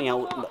 स्कोर रहेको छ। यहाँ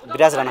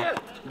विराज राणा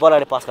बल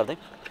अगाडि पास गर्दै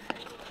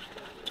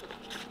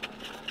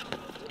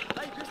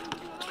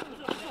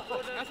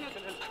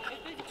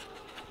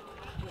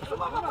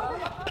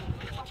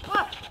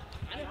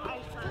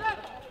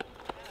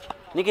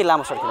निकै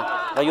लामो सर्ट खेले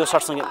र यो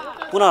सर्टसँगै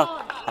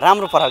पुनः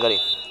राम्रो प्रहार गरे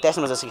 23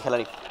 नम्बर जस्तो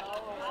खेलाडी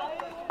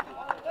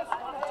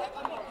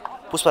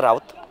पुष्प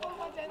राउत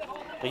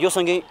र यो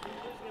सँगै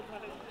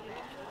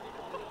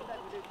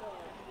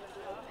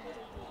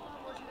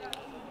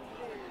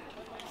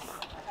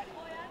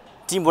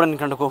टिम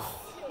बुढानीखण्डको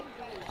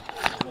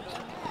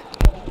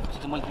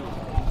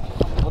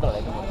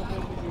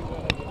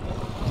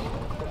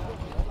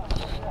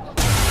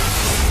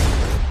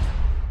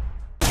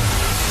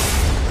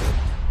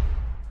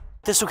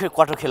तेस्रो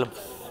क्वार्टर खेल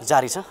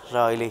जारी छ र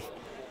अहिले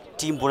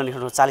टिम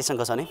बुढानीखण्डको 40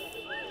 अङ्क छ भने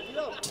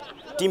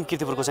टिम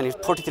किर्तिपुरको चाहिँ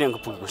 43 अङ्क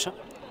पुगेको छ।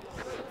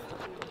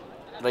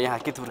 र यहाँ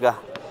किर्तिपुरका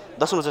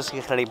 10 नम्बर जस्तो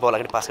खेलाडी बल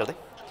अगाडि पास गर्दै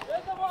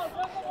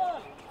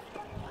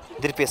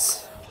दिर्पेश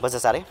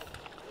बजाचार्य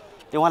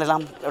त्यो उहाँले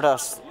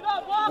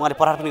उहाँले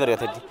प्रहार पनि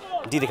गरेको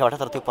थियो डी देखाबाट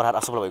तर त्यो प्रहार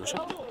असफल भएको छ।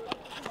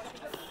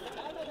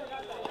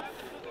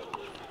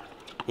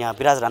 यहाँ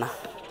विराज राणा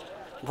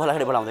बल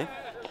अगाडि बढाउँदै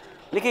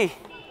निकै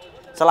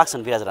चलाक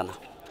छन् विराज राणा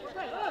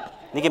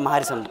निकै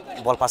माहिर छन्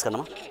बल पास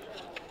गर्नमा।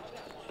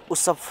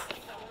 उत्सव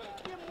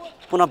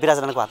पुनः विराज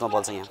राणाको हातमा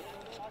बल छ यहाँ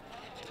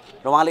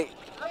र उहाँले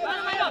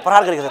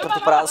प्रहार गरेको छ तर त्यो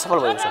प्रहार सफल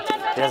भएको छ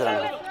विराज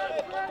राणाको।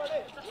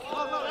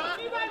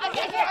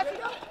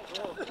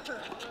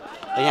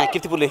 र यहाँ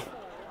किर्तिपुरले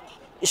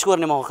स्कोर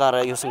गर्ने मौका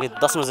र यो सँगै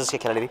 10 नम्बर जस्तो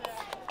खेलाडीले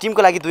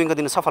टिमको लागि 2 अङ्क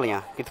दिन सफल।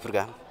 यहाँ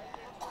किर्तिपुरका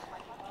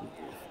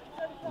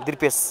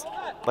दिर्पेश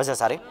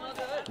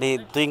बजाचार्यले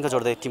 2 अङ्क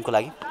जोड्दै टिमको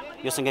लागि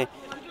यो सँगै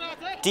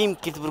टिम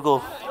किर्तिपुरको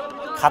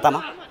खातामा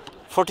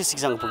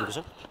 46 अङ्क पुगेको छ,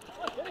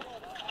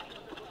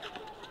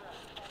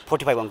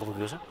 45 अङ्क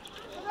पुगेको छ।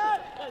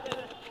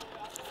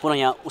 पुनः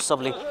यहाँ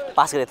उत्सवले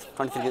पास गरे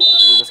 23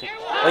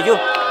 र यो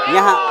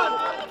यहाँ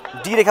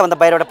डी रेखाभन्दा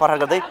बाहिरबाट प्रहार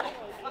गर्दै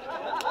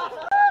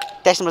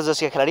 23 नम्बर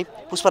जर्सीका खेलाडी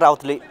पुष्प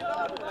राउतले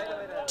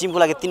टिमको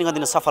लागि 3 अंक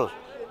दिन सफल।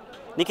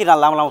 निकै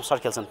लामो लामो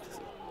सर्ट खेल्छन्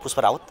पुष्प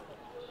राउत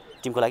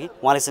टिमको लागि,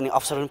 उहाँले चाहिँ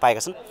अवसर पनि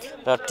पाएका छन्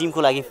र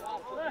टिमको लागि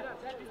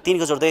 3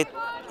 को जोड्दै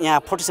यहाँ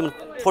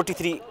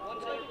 47-43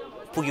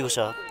 पुगेको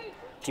छ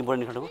टिम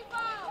बुढानीलकण्ठको।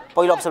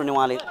 पहिलो अवसर पनि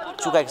उहाँले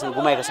चुकाएका छन्,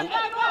 गुमाएका छन्।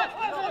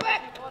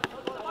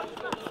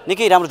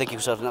 निकै राम्रो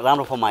देखिएको छ,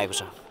 राम्रो फर्ममा आएको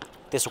छ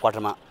तेस्रो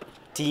क्वार्टरमा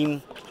टिम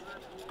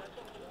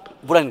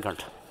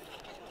बुढानीलकण्ठ।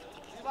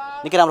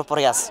 निकै राम्रो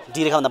प्रयास,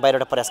 डी रेखाभन्दा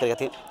बाहिरबाट प्रयास गरेका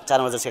थिए 4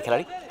 नम्बर जर्सीका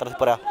खेलाडी, तर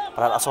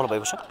प्रहार असफल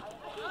भएको छ।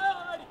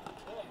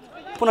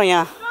 पुनः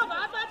यहाँ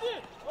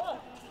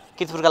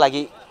किर्तिपुरका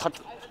लागि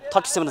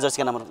 37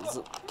 जर्सीका नम्बर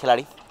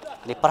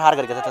खेलाडीले प्रहार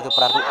गरेका थिए, तर त्यो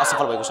प्रहार पनि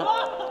असफल भएको छ।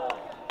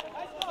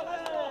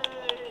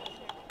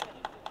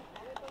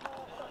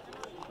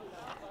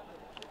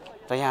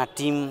 र यहाँ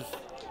टिम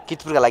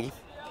किर्तिपुरका लागि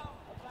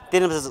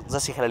 13 नम्बर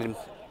जर्सीका खेलाडीले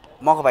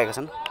मौका पाएका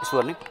छन्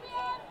स्कोर गर्ने।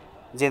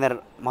 जेनर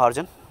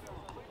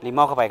महर्जनले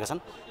मौका पाएका छन्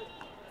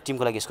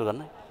टिमको लागि स्कोर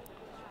गर्न।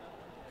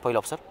 पहिलो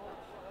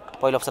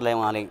अवसरलाई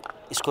उहाँले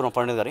स्कोरमा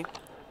परिणत गरे।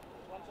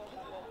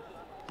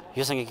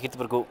 यो सँगै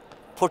किर्तिपुरको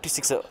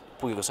 46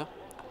 पुगेको छ।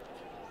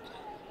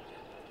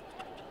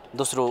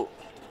 दोस्रो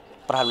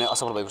प्रहार पनि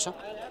असफल भएको छ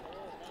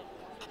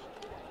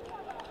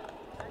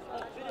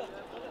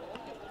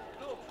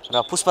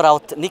र पुष्प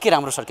राउत निकै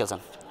राम्रो सर्ट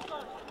खेल्छन्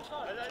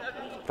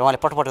र उहाँले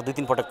पटक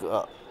 2-3 पटक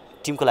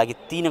टिमको लागि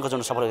 3 अङ्क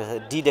जोड्न सफल भएको छ।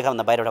 डी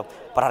रेखाभन्दा बाहिरबाट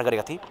प्रहार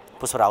गरेका थिए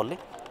पुष्प राउतले।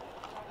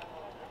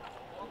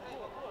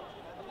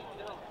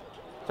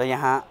 र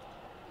यहाँ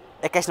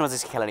 21 नम्बर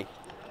जर्सीका खेलाडी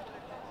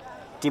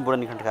टिम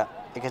बुढानीलकण्ठका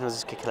 21 नम्बर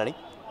जर्सीका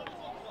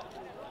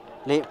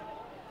खेलाडीले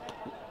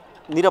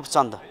निरव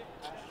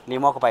चन्दले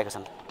मौका पाएका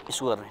छन्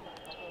स्कोर गर्ने।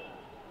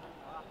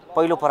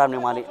 पहिलो प्रहारमा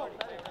उहाँले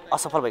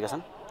असफल भएका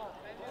छन्।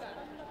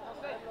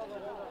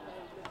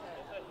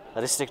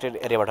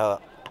 रेस्ट्रिक्टेड एरियाबाट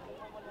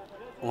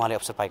उहाँले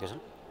अवसर पाएका छन्।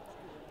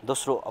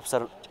 दोस्रो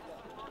अवसर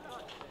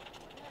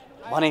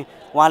भने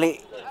उहाँले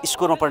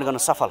स्कोरमा परिणत गर्न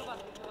सफल।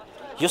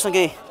 यो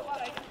सँगै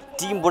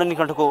टिम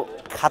बुढानीलकण्ठको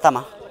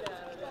खातामा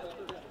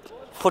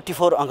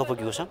 44 अङ्क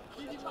पुगेको छ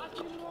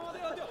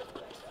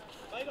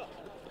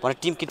भने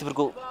टिम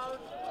किर्तिपुरको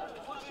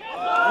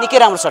निकै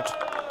राम्रो सट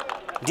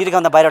डी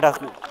रेखाभन्दा बाहिरबाट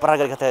प्रहार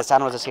गरेका थिए 4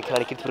 नम्बर जर्सीका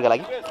खेलाडी किर्तिपुरका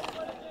लागि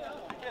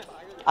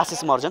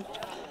आशिष महर्जन।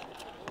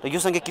 र यो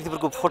सँगै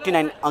किर्तिपुरको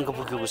 49 अङ्क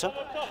पुगेको छ।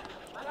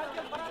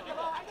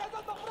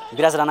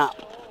 विराज राणा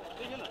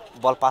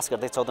बल पास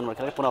गर्दै 14 नम्बर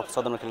खेलाडी, पुनः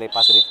 14 नम्बर खेलाडीले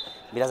पास गरे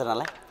विराज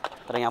राणालाई,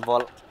 तर यहाँ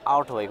बल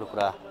आउट भएको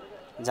कुरा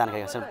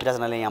जानकारी छ।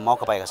 विराज राणाले यहाँ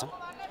मौका पाएका छन्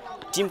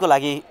टिमको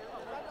लागि,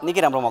 निकै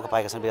राम्रो मौका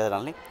पाएका छन् विराज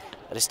राणाले।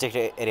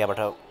 रेस्ट्रिक्टेड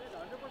एरियाबाट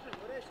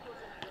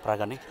प्रहार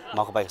गर्ने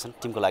मौका पाएका छन्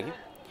टिमको लागि,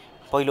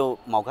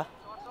 पहिलो मौका।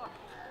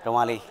 र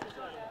उहाँले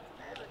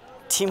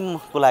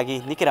टिमको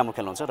लागि निकै राम्रो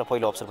खेल्नुहुन्छ र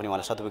पहिलो अवसर पनि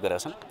उहाँले सदुपयोग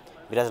गरेका छन्।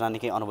 विराज राणा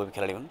निकै अनुभवी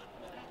खेलाडी हुन्।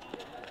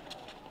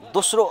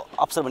 दोस्रो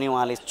अवसर पनि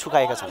उहाँले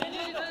छुकाएका छन्,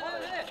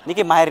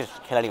 निकै माहिर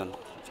खेलाडी हुन्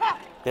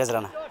विराज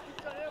राणा।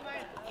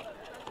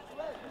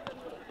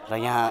 र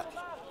यहाँ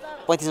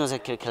 35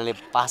 नम्बर खेलाडीले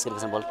पास गरेका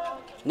छन् बल,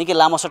 निकै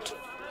लामो सट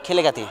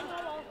खेलेका थिए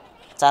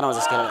 4 नम्बर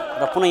जर्सीका खेलाडी।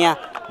 र पुनः यहाँ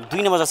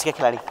 2 नम्बर जर्सीका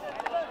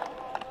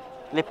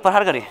खेलाडीले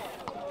प्रहार गरे।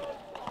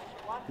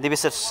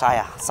 देवेश्वर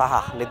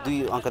शाहले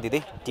 2 अङ्क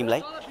दिँदै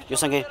टिमलाई। यो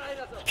सँगै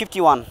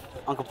 51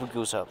 अङ्क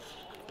पुगेको छ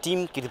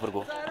टिम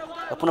किर्तिपुरको।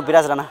 र पुनः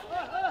विराज राणाले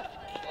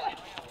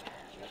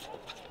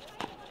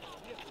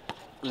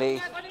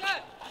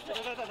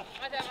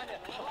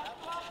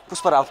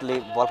पुष्प राउतले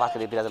बल पास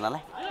गरे विराज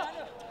राणालाई।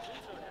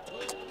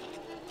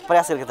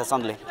 प्रयास गरेका थिए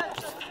चन्दले,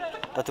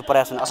 र त्यो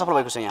प्रयास पनि असफल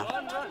भएको छ। यहाँ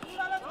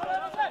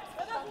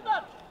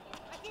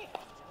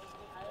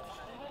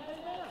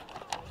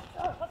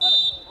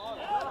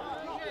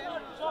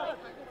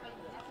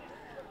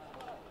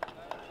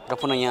र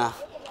पुनः यहाँ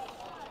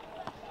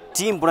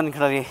टिम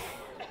बुढानीलकण्ठले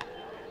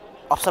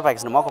अवसर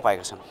पाएका छन्, मौका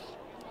पाएका छन्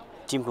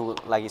टिमको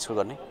लागि स्कोर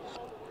गर्ने।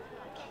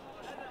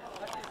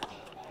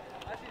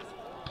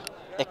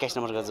 21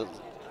 नम्बर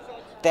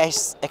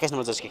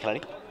जर्सीका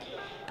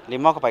खेलाडीले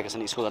मौका पाएका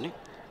छन् स्कोर गर्ने।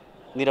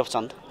 निरव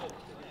चन्द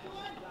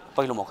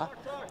पहिलो मौका,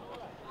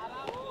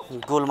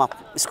 गोलमा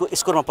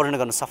स्कोरमा परिणत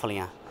गर्न सफल।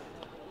 यहाँ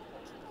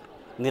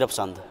निरव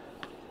चन्द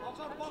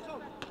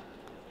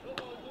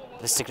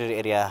रेस्ट्रिक्टेड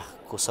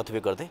एरियाको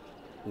सदुपयोग गर्दै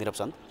निरव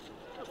चन्द।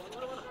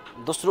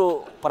 दोस्रो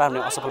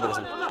प्रहारमा असफल भएका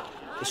छन्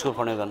स्कोर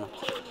परिणत गर्न।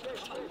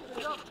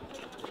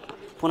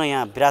 पुनः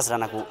यहाँ विराज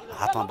राणाको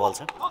हातमा बल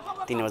छ,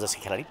 3 नम्बर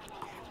जर्सीका खेलाडी,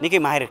 निकै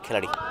माहिर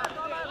खेलाडी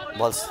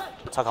बल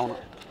छकाउन।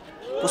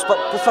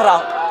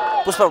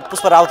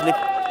 पुष्प राउतले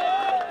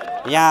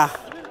यहाँ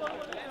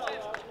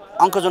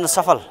अङ्क जोड्न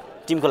सफल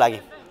टिमको लागि,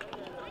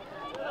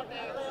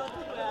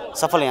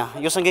 सफल। यहाँ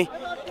यो सँगै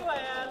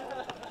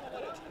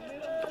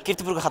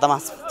किर्तिपुरको खातामा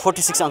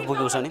 46 अङ्क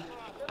पुगेको छ नि।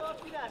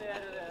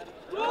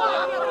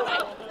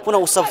 पुनः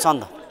उत्सव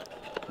चन्द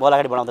बल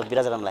अगाडि बढाउँदा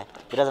विराज राणालाई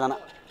विराज राणा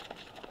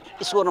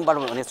स्कोर नम्बर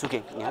भने चुके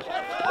यहाँ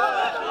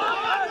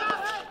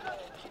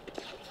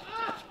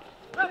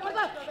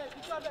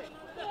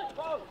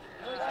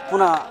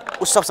पुनः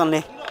उत्सवसनले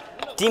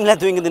टिमलाई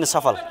 2 अंक दिन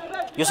सफल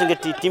यो सँगै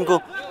टिमको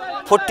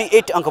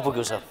 48 अंक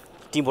पुगेको छ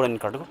टिम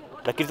बुढानीलकण्ठको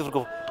र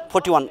किर्तिपुरको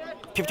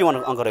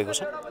 51 अंक रहेको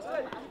छ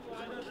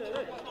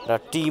र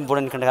टिम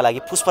बुढानीलकण्ठका लागि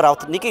पुष्प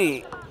राउत निकै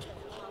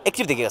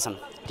एक्टिभ देखेका छन्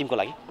टिमको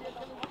लागि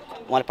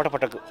उहाँले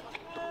पटक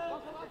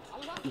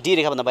डी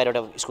रेखाभन्दा बाहिर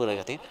एउटा स्कोर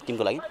गरेका थिए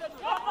टिमको लागि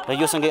र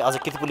यो सँगै अझ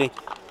किर्तिपुरले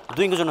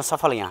 2 अंक जोड्न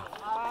सफल यहाँ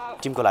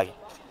टिमको लागि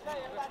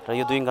र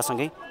यो 2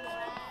 अंकसँगै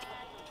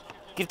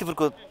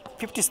किर्तिपुरको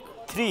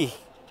 53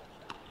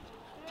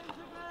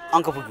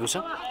 अंक पुगेको छ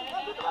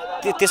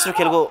तेस्रो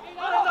खेलको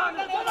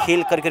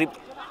खेल करिब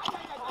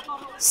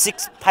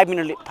 5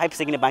 मिनटले 5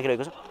 सेकेन्ड बाँकी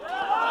रहेको छ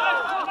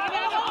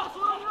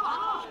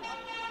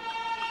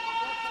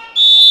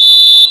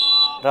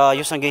र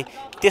यो सँगै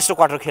तेस्रो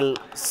क्वार्टर खेल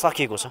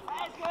सकिएको छ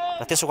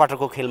र तेस्रो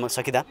क्वार्टरको खेलमा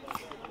सकिँदा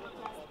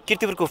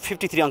किर्तिपुरको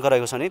 53 अंक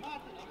रहेको छ भने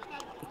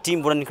टिम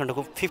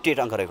बुढानीलकण्ठको 58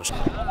 अंक रहेको छ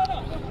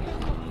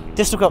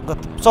तेस्रो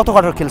चौथो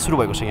क्वार्टर खेल सुरु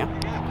भएको छ यहाँ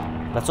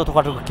र चौथो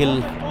क्वार्टरको खेल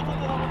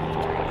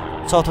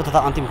चौथो तथा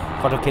अन्तिम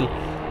क्वार्टर खेल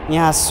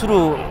यहाँ सुरु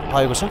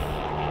भएको छ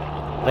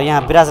र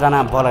यहाँ विराज राणा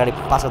बल अगाडि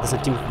पास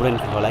गर्दैछ टिम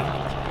बुढानीलकण्ठको लागि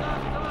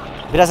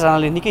विराज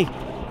राणाले निकै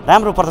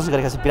राम्रो प्रदर्शन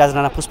गरेका छन् विराज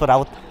राणा पुष्प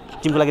राउत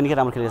टिमको लागि निकै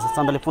राम्रो खेलेका छन्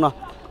चन्दले पुनः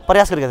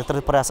प्रयास गरेका थिए तर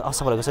प्रयास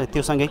असफल भएको छ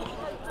त्यो सँगै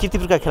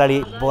किर्तिपुरका खेलाडी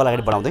बल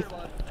अगाडि बढाउँदै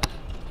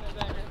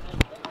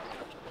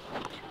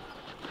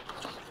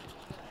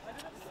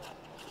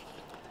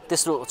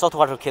तेस्रो चौथो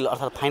क्वार्टर खेल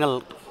अर्थात् फाइनल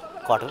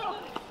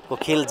क्वार्टरको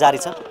खेल जारी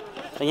छ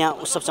र यहाँ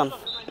उत्सव चन्द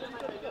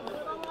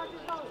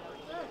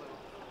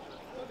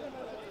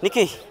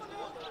निकै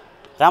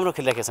राम्रो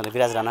खेलिरहेका छन्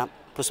विराज राणा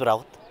पुष्प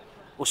राउत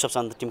उत्सव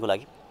चन्द टिमको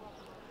लागि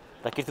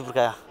र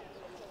किर्तिपुरका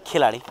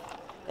खेलाडी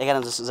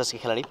 11 जसका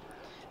खेलाडी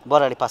बल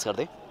अगाडि पास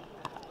गर्दै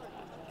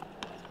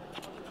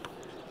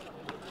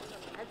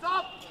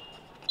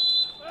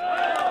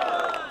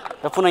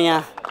र पुनः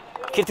यहाँ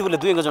किर्तिपुरले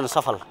 2 अंक जोड्न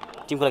सफल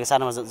टिमको लागि 4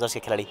 नम्बर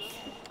जर्सीका खेलाडी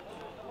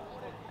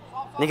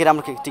निकै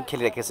राम्रो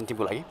खेलिरहेका छन्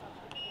टिमको लागि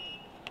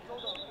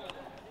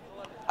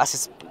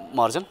आशिष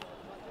महर्जन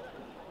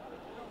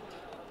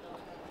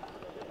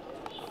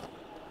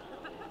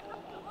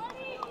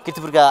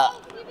किर्तिपुरका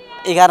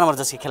 11 नम्बर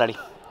जर्सीका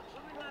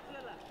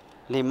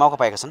खेलाडीले मौका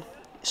पाएका छन्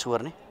स्कोर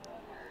गर्ने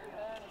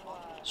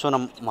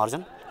सोनम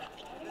महर्जन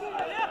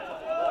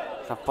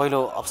र पहिलो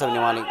अवसर पनि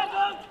उहाँले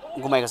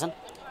गुमाएका छन्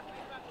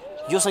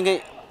यो सँगै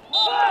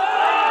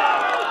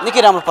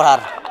निकै राम्रो प्रहार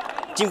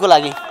टिमको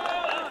लागि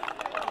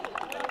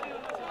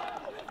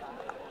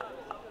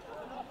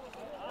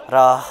र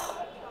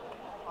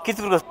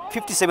किर्तिपुरको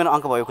 57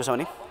 अंक भएको छ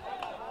भने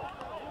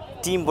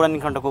टिम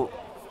बुढानीलकण्ठको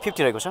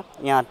 50 रहेको छ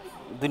यहाँ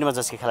 2 नम्बर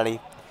जर्सीका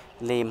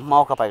खेलाडीले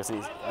मौका पाएका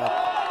छन्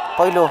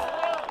पहिलो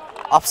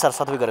अवसर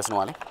सदुपयोग गरेका छन्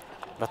उहाँले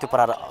र त्यो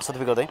प्रहार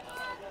सदुपयोग गर्दै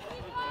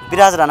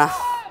विराज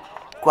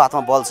राणाको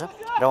हातमा बल छ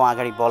र उहाँ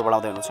अगाडि बल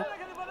बढाउँदै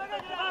हुनुहुन्छ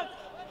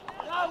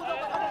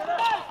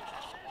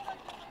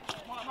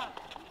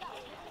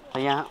र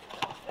यहाँ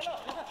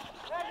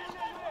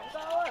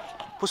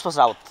पुष्प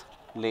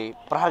राउतले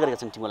प्रहार गरेका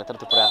छन् टिमलाई तर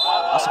त्यो प्रहार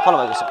असफल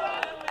भएको छ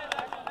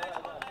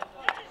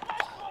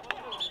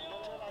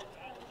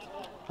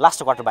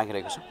लास्ट क्वार्टर बाँकी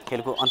रहेको छ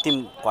खेलको अन्तिम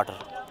क्वार्टर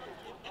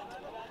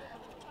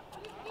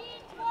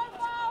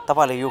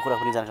तपाईहरुले यो कुरा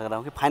पनि जानकारी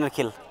गराउँ कि फाइनल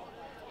खेल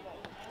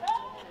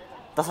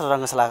दशरथ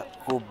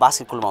रङ्गशालाको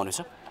बास्केटबलमा हुनेछ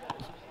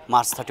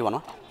मार्च 31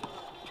 मा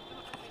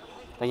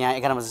र यहाँ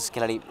 11 मा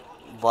खेलाडी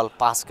बल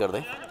पास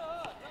गर्दै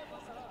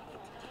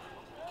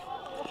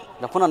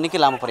र पुनः निकै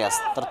लामो प्रयास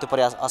तर त्यो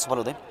प्रयास असफल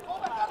हुँदै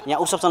यहाँ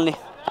उत्सव चन्दले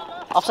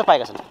अवसर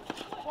पाएका छन्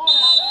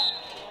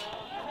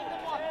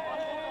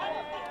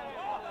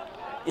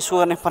स्कोर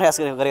गर्ने प्रयास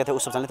गरेका थिए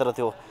उत्सव चन्दले तर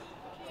त्यो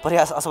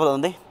प्रयास असफल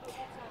हुँदै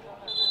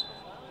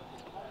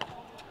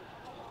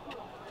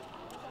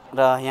र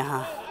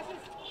यहाँ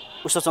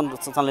उत्सव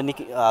चन्दले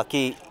निकै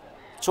केही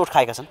चोट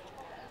खाएका छन्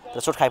र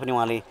चोट खाए पनि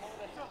उहाँले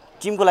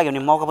टिमको लागि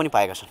हुने मौका पनि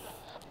पाएका छन्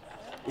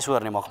स्कोर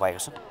गर्ने मौका पाएका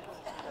छन्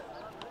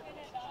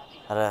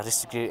र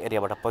रिस्ट्रिक्टेड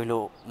एरियाबाट पहिलो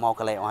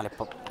मौकालाई उहाँले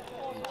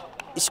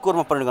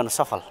स्कोरमा परिणत गर्न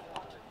सफल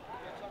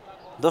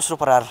दोस्रो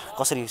प्रहार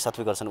कसरी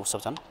सदुपयोग गर्छन् उत्सव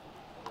चन्द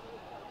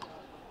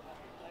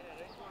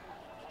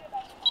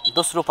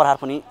दोस्रो प्रहार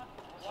पनि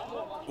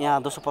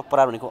यहाँ दोस्रो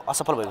प्रहार भनेको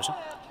असफल भएको छ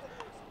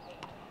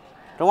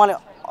र उहाँले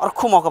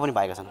अर्को मौका पनि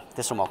पाएका छन्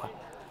तेस्रो मौका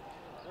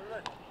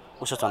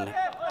उत्सव चन्दले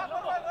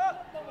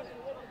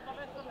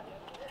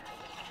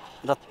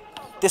र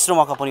तेस्रो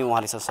मौका पनि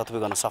उहाँले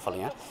सदुपयोग गर्न सफल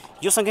यहाँ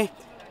यो सँगै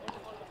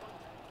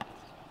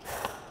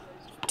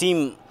टिम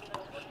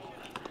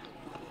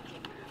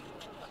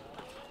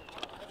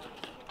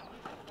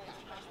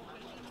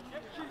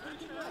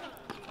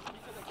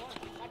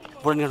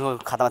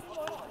बुढानीलकण्ठको खातामा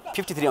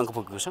 53 अंक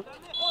पुगेको छ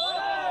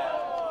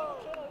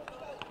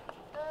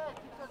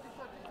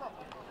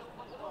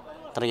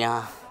तर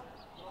यहाँ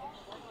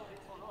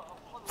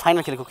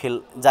फाइनल खेलको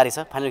खेल जारी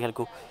छ फाइनल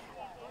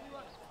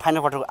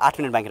क्वार्टरको 8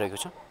 मिनेट बाँकी रहेको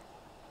छ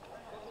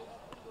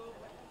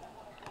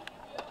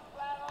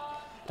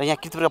र यहाँ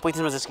कृतिपुरका 35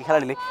 नम्बर जर्सीका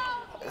खेलाडीले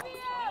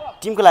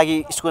टिमको लागि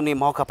स्कोर गर्ने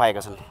मौका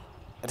पाएका छन्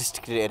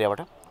रेस्ट्रिक्टेड एरियाबाट।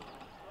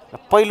 र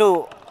पहिलो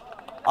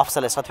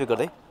अफसरलाई सत्विक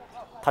गर्दै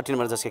 13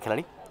 नम्बर जर्सीका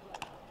खेलाडी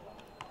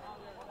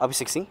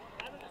अभिषेक सिंह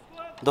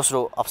दोस्रो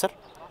अफसर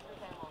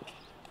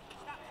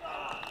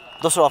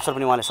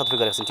पनि उहाँले सत्विक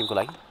गरेका छन् टिमको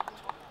लागि।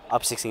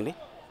 अभिषेक सिंहले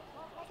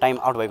टाइम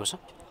आउट भएको छ।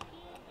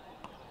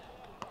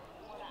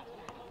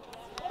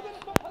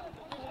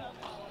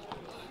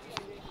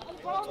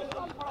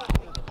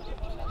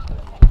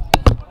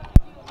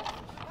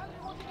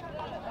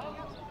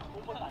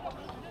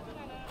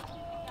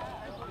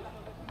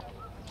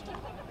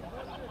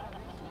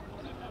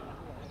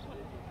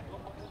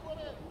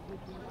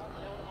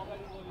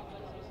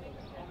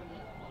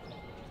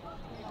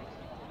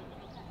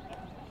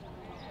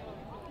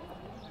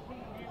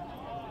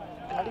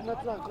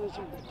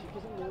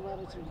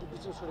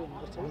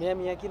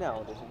 म्याम यहाँ किन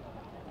आउँदैछ?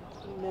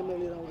 म्याम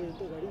लिएर आउँदैन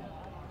त गाडी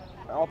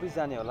अफिस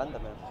जाने होला नि त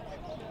म्याम।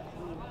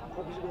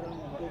 अफिस गएर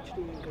आउनुहुन्छ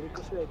छिटो गाडी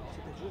कसरी आइपुग्छ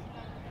दाजु?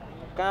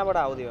 कहाँबाट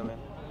आउँदै हो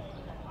म्याम?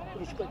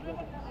 पुलिसपाटीबाट।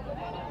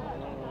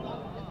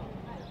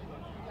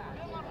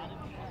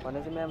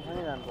 भनेपछि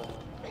म्यामसँगै जानु पर्यो।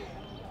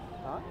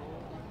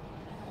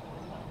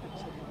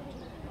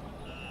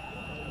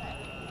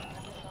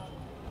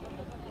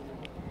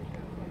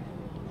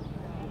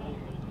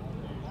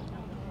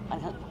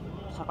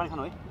 सरपानी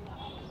खानु है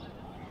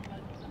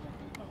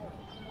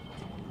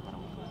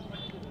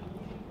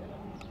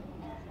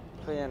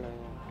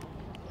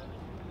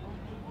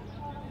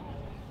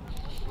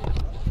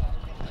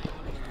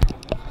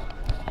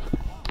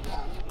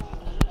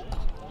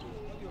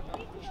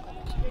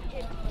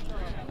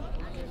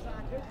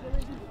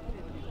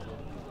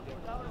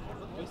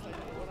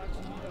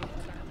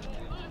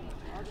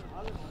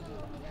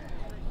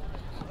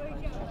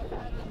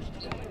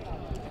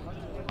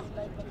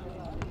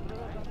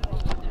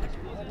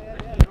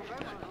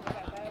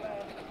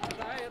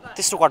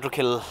तेस्रो क्वार्टर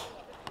खेल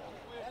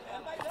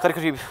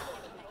करिब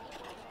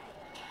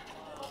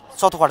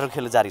चौथो क्वार्टर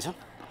खेल जारी छ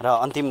र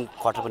अन्तिम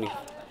क्वार्टर पनि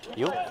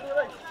यो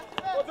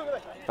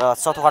र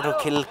चौथो क्वार्टर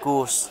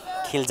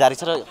खेल जारी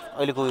छ र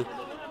अहिलेको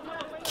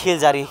खेल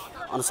जारी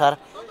अनुसार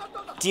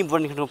टिम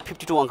बर्निङटनको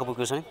 52 अङ्क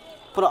पुगेको छ।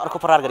 पुनः अर्को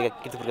प्रहार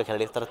गरेका कृतिपुरका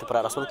खेलाडी तर त्यो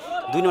प्रहार असफल।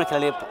 2 नम्बर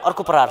खेलाडीले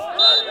अर्को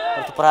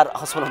प्रहार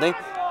असफल हुँदै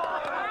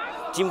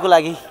टिमको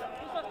लागि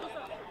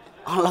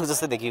अनलक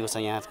जस्तै देखिएको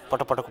छ। यहाँ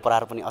पटकको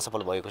प्रहार पनि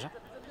असफल भएको छ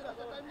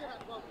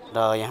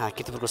र यहाँ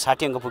कृतिपुरको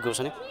 60 अङ्क पुगेको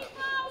छ।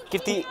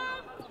 कृति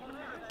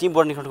टिम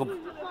बर्निङटनको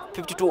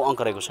 52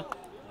 अङ्क रहेको छ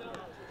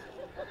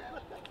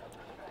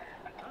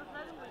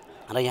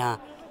र यहाँ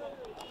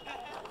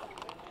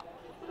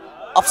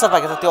अवसर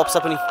पाएको छ। त्यो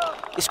अवसर पनि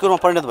स्कोरमा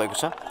परिणत भएको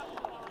छ।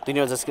 2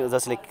 नम्बर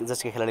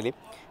जसका खेलाडीले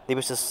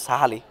देवेश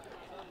शाहले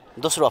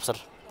दोस्रो अवसर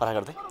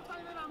प्रहार गर्दै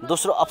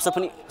दोस्रो अवसर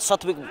पनि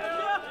सत्विक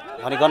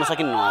भने गर्न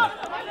सकिन्न उहाँले।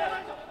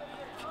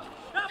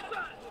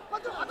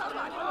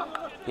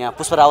 यहाँ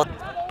पुष्प रावत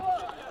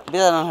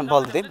बिराजनालाई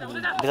बल दिँदै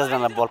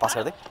बिराजनालाई बल पास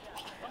गर्दै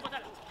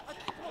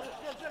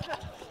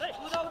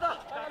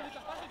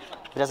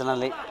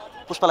बिराजनाले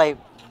पुष्पलाई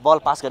बल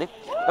पास गरे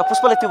र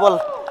पुष्पले त्यो बल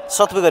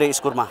सत्विक गरे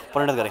स्कोरमा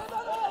परिणत गरे।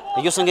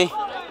 यो सँगै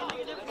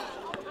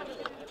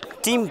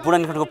टिम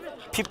बुढानीखण्डको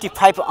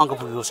 55 अङ्क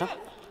पुगेको छ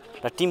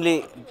र टिम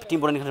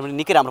बुढानीखण्ड पनि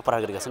निकै राम्रो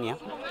प्रहार गरेका छन्। यहाँ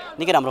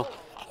निकै राम्रो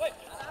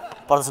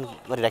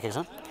प्रदर्शन गरिराखेका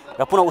छन्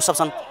र पुनः उसब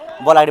छन्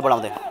बल अगाडि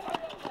बढाउँदै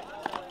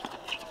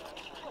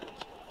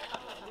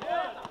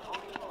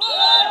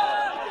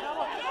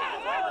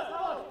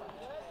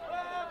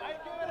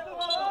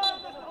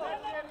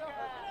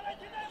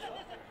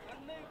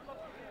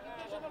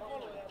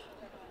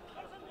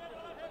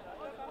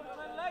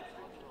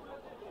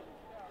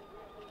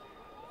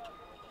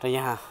र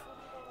यहाँ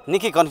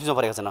निकै कन्फ्युजमा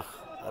परेका छन्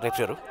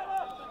रेफ्रीहरू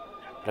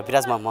र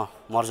विराजमा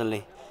महर्जनले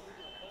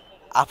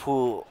आफू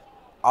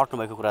आउट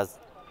नभएको कुरा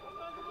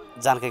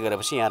जानकारी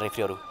गरेपछि यहाँ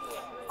रेफ्रीहरू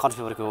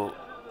कन्फ्युज गरेको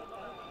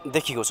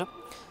देखिएको छ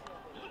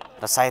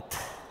र सायद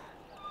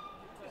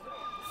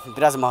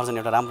विराज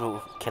महर्जन एउटा राम्रो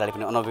खेलाडी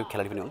पनि अनुभवी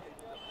खेलाडी पनि हुन्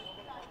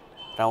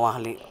र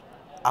उहाँले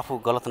आफू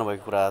गलत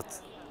नभएको कुरा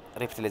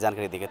रेफ्रीले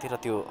जानकारी दिएका थिए र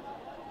त्यो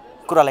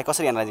कुरालाई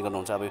कसरी एनालाइज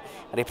गर्नुहुन्छ अब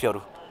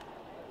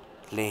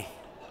रेफ्रीहरूले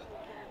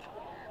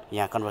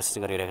यहाँ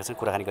कन्भर्सेसन गरिरहेका छन्,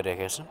 कुराकानी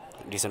गरिरहेका छन्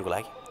डिसिजनको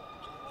लागि।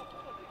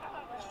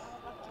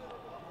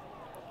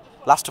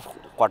 लास्ट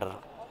क्वार्टर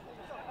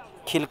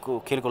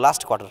खेलको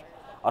लास्ट क्वार्टर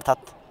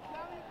अर्थात्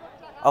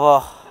अब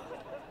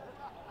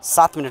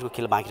 7 मिनटको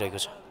खेल बाँकी रहेको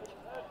छ।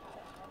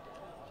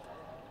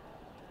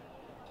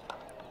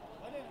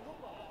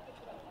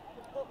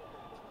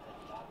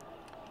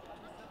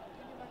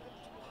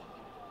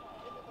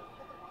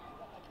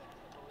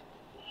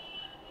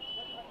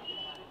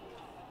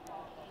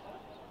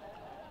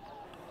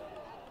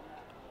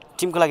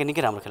 टिमको लागि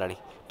निकै राम्रो खेलाडी,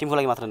 टिमको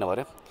लागि मात्र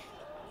नभएर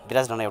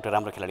विराज राणा एउटा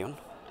राम्रो खेलाडी हुन्,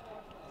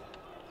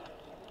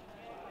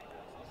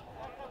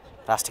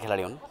 राष्ट्रिय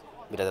खेलाडी हुन्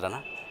विराज राणा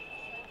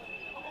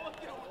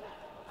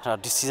र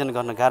डिसिजन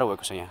गर्न गाह्रो भएको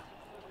छ यहाँ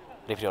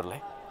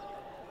रेफ्रीहरूलाई।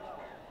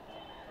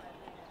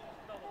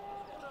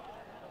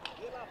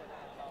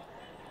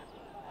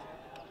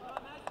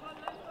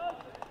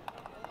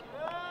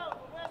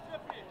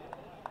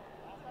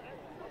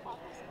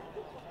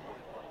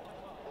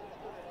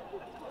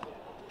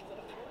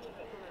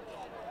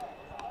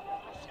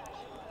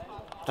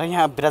 र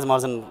यहाँ विराज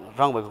महर्जन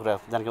रङ भएको कुरा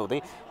जानकारी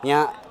हुँदै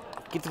यहाँ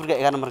किर्तिपुरका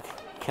 11 नम्बर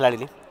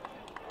खेलाडीले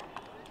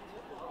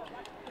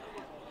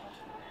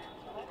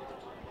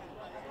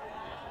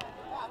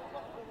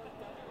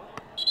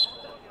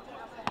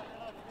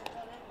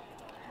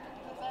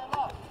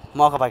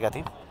मौका पाएका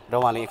थिए र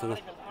उहाँले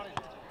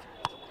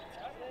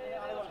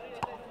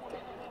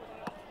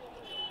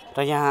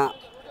र यहाँ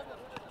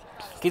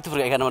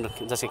किर्तिपुरका 11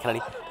 नम्बर जसको खेलाडी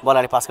बल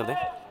अगाडि पास गर्दै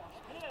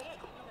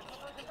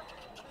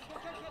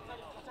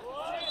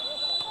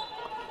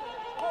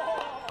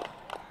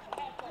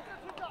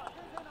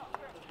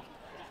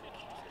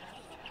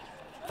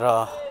र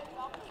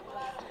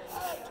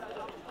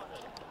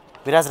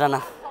विराज राणा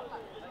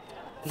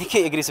निकै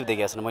एग्रेसिभ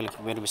देखेका छन् मैले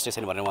मेरो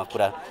विश्लेषण भनेर उहाँ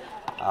कुरा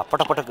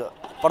पटक पटक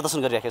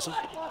प्रदर्शन गरिराखेका छन्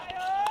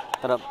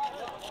तर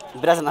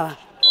विराज राणा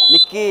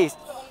निकै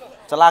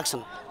चलाक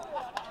छन्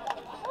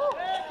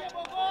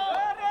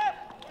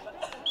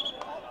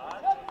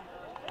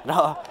र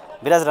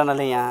विराज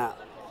राणाले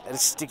यहाँ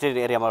रिस्ट्रिक्टेड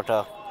एरियाबाट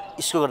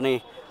स्कोर गर्ने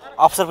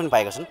अवसर पनि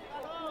पाएका छन्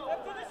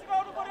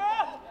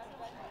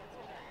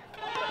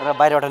र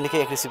बाहिरबाट निकै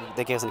एग्रेसिभ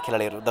देखेका छन्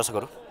खेलाडीहरू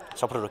दर्शकहरू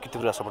सपोर्टरहरू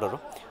किर्तिपुरका सपोर्टरहरू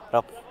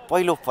र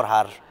पहिलो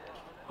प्रहार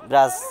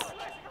विराज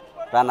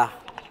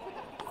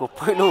राणाको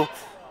पहिलो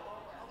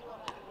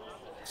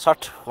सट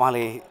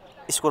उहाँले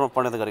स्कोरमा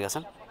परिणत गरेका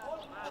छन्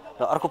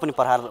र अर्को पनि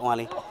प्रहार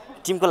उहाँले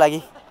टिमको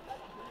लागि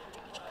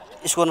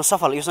स्कोर गर्न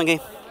सफल यो सँगै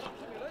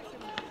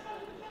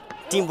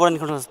टिम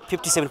बुढानीलकण्ठ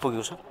 57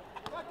 पुगेको छ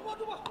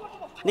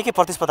निकै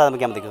प्रतिस्पर्धात्मक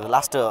गेम देखेको छ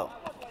लास्ट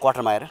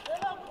क्वार्टरमा आएर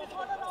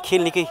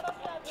खेल निकै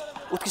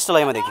उत्कृष्ट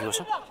लयमा देखिएको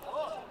छ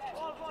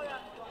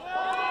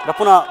र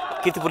पुनः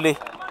किर्तिपुरले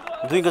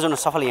 2 गजन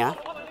सफल यहाँ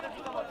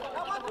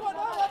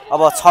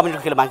अब 6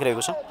 मिनेटको खेल बाँकी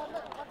रहेको छ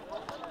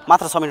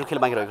मात्र 6 मिनेटको खेल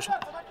बाँकी रहेको छ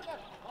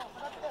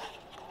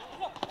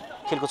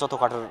खेलको चौथो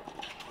क्वार्टर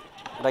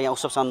र यहाँ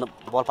उसबसँग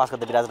बल पास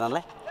गर्दै विराज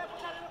राणालाई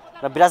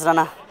र विराज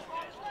राणा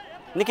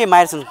निकै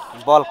माहिर छन्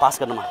बल पास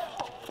गर्नमा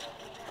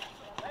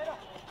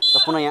र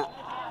पुनः यहाँ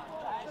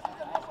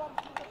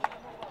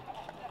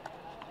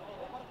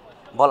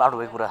बल आउट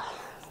भएको कुरा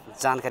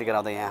जानकारी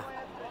गराउँदै यहाँ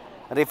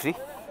रेफ्री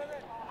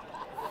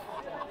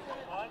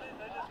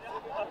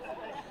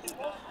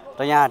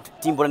र यहाँ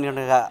टिम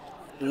बुढानीलकण्ठका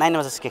 9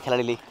 नम्बर जसका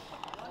खेलाडीले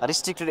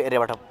रिस्ट्रिक्टेड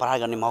एरियाबाट प्रहार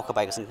गर्ने मौका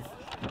पाएका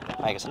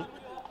छन्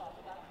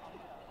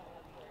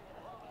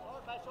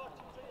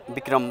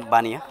विक्रम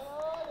बानिया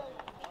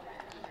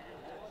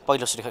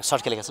पहिलो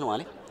सर्ट खेलेका छन्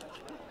उहाँले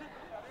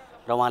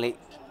र उहाँले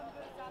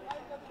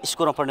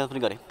स्कोरमा परिणत पनि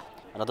गरे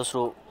र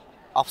दोस्रो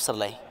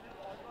अवसरलाई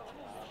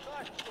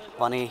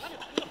भने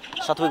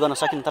सतुई गर्न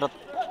सकिन् तर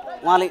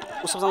उहाँले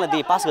उससँग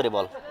दिए पास गरे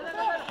बल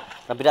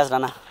र विराज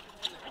राणा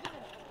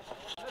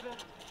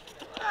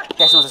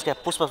क्यासमा जसका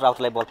पुष्प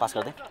राउतलाई बल पास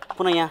गर्दै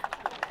पुनः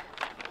यहाँ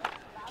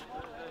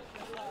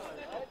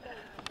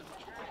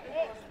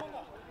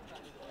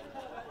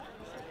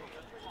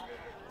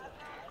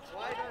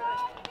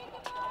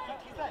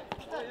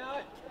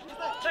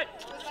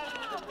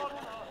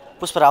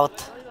पुष्प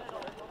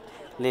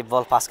रावतले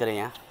बल पास गरे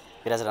यहाँ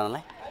विराज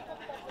राणालाई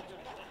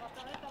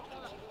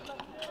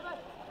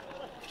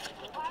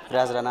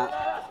विराज राणा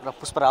र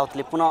पुष्प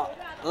रावतले पुनः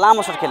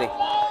लामो सट खेले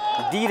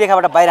डी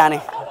रेखाबाट बाहिर हाने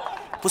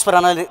पुष्प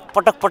राणाले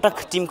पटक पटक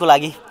टिमको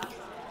लागि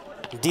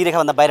डी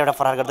रेखाभन्दा बाहिरबाट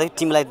प्रहार गर्दै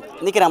टिमलाई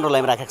निकै राम्रो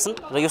लयमा राखेका छन्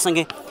र यो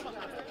सँगै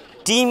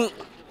टिम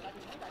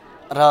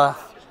र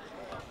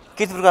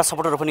किर्तिपुरका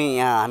सपोर्टरहरू पनि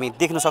यहाँ हामी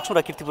देख्न सक्छौँ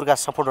र किर्तिपुरका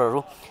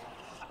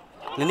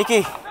सपोर्टरहरूले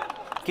निकै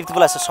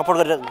किर्तिपुरलाई सपोर्ट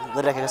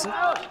गरिराखेका छन्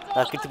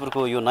र किर्तिपुरको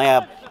यो नयाँ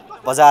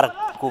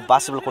बजारको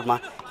बास्केटबल कोर्टमा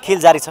खेल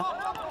जारी छ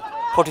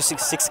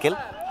 46 खेल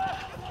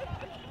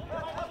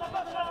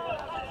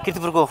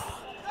किर्तिपुरको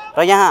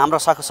र यहाँ हाम्रो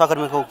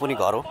सहकर्मीको पनि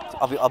घर हो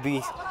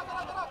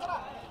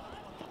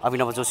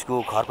अभिनव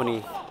जोशीको घर पनि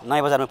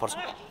नयाँ बजारमै पर्छ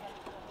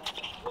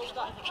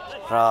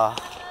र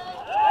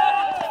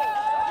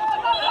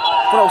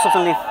पुनः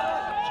उसले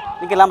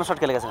निकै राम्रो सट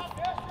खेलेका छन्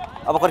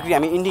अब करिब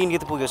हामी इन्डियन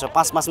गीत पुगेको छ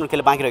 5 मिनेट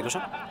खेल बाँकी रहेको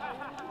छ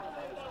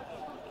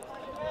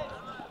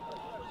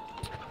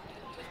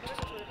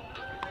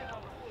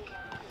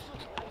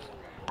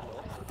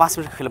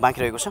खेल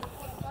बाँकी रहेको छ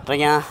र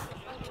यहाँ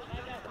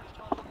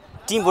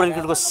टिम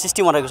बुढानीलकण्ठको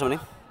 61 रहेको छ भने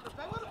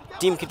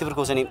टिम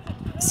किर्तिपुरको चाहिँ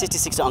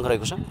 66 अङ्क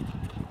रहेको छ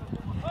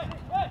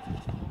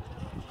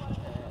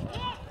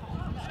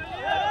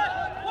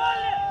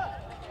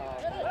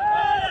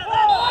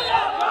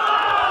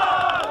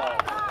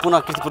पुनः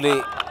किर्तिपुरले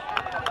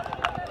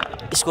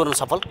स्कोर गर्न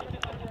सफल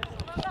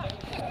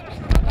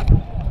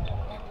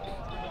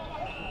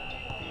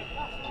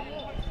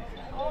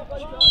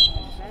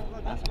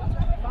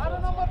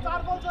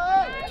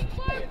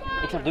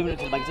एकछिन 2 मिनेट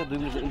खेल बाँकी छ 2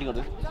 मिनेट इन्डिङ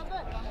गर्दै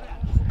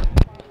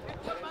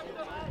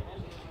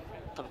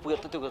तपाईँ पुगेर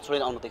त्यो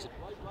छोडेर आउनु त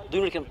 2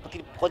 मिनेट खेल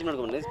कति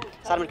मिनेटको भन्दै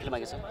 4 मिनेट खेल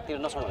बाँकी छ त्यो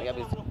नसम्म या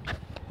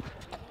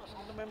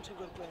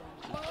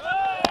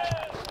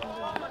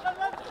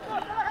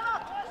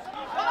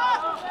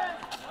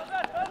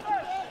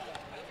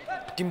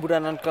टिम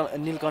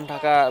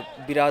बुढानीलकण्ठका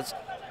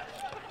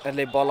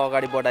विराजले बल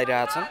अगाडि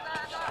बढाइरहेका छन्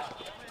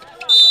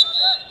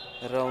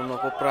र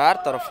उनको प्रहार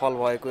तर फल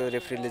भएको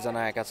रेफ्रीले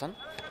जनाएका छन्।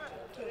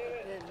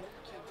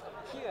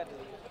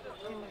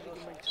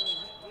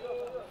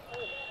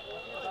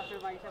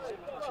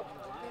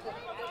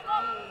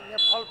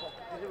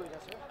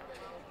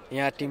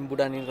 यहाँ टिम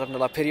बुढा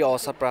नीलकण्ठलाई फेरि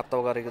अवसर प्राप्त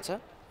गरेको छ।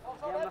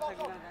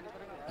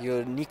 यो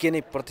निकै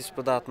नै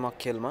प्रतिस्पर्धात्मक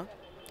खेलमा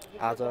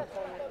आज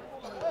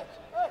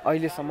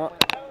अहिलेसम्म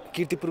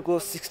कीर्तिपुरको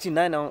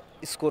 69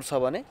 स्कोर छ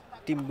भने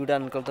टिम बुढा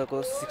नीलकण्ठको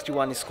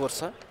 61 स्कोर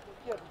छ।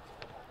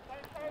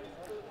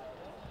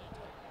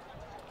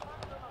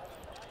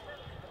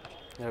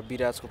 र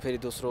विराजको फेरि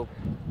दोस्रो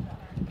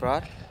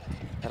प्रहार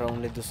र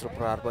उनले दोस्रो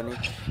प्रहार पनि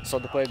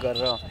सदुपयोग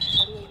गरेर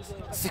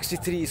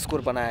 63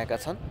 स्कोर बनाएका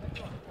छन्।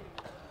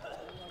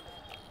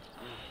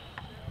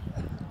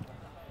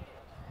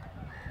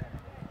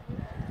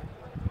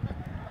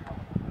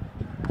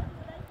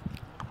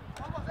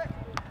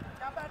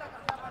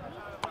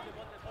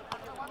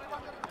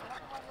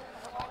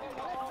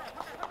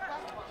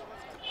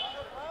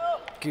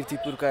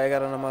 कीर्तिपुरका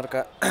 11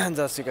 नम्बरका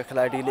जर्सीका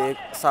खेलाडीले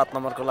 7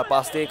 नम्बरकोलाई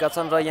पास दिएका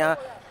छन् र यहाँ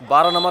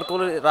 12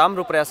 नम्बरकोले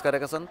राम्रो प्रयास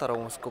गरेका छन् तर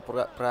उसको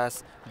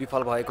प्रयास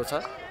विफल भएको छ।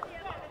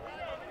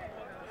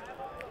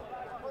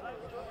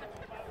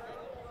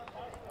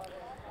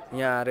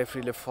 यहाँ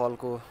रेफ्रीले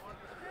फलको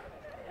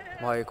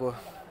भएको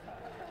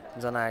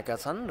जनाएका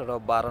छन् र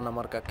 12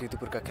 नम्बरका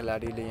कीर्तिपुरका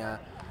खेलाडीले यहाँ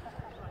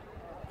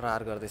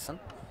प्रहार गर्दैछन्।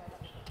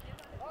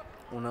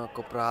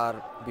 उनको प्रहार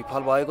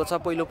विफल भएको छ।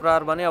 पहिलो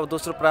प्रहार भने अब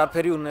दोस्रो प्रहार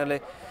फेरि उनीहरूले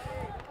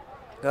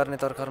गर्ने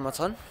तर्खरमा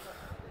छन्।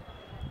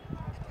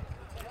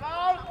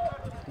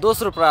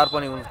 दोस्रो प्रहार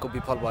पनि उनको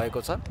विफल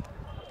भएको छ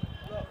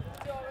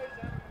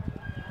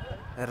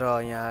र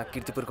यहाँ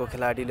कीर्तिपुरको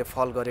खेलाडीले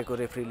फल गरेको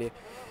रेफ्रीले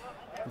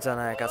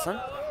जनाएका छन्।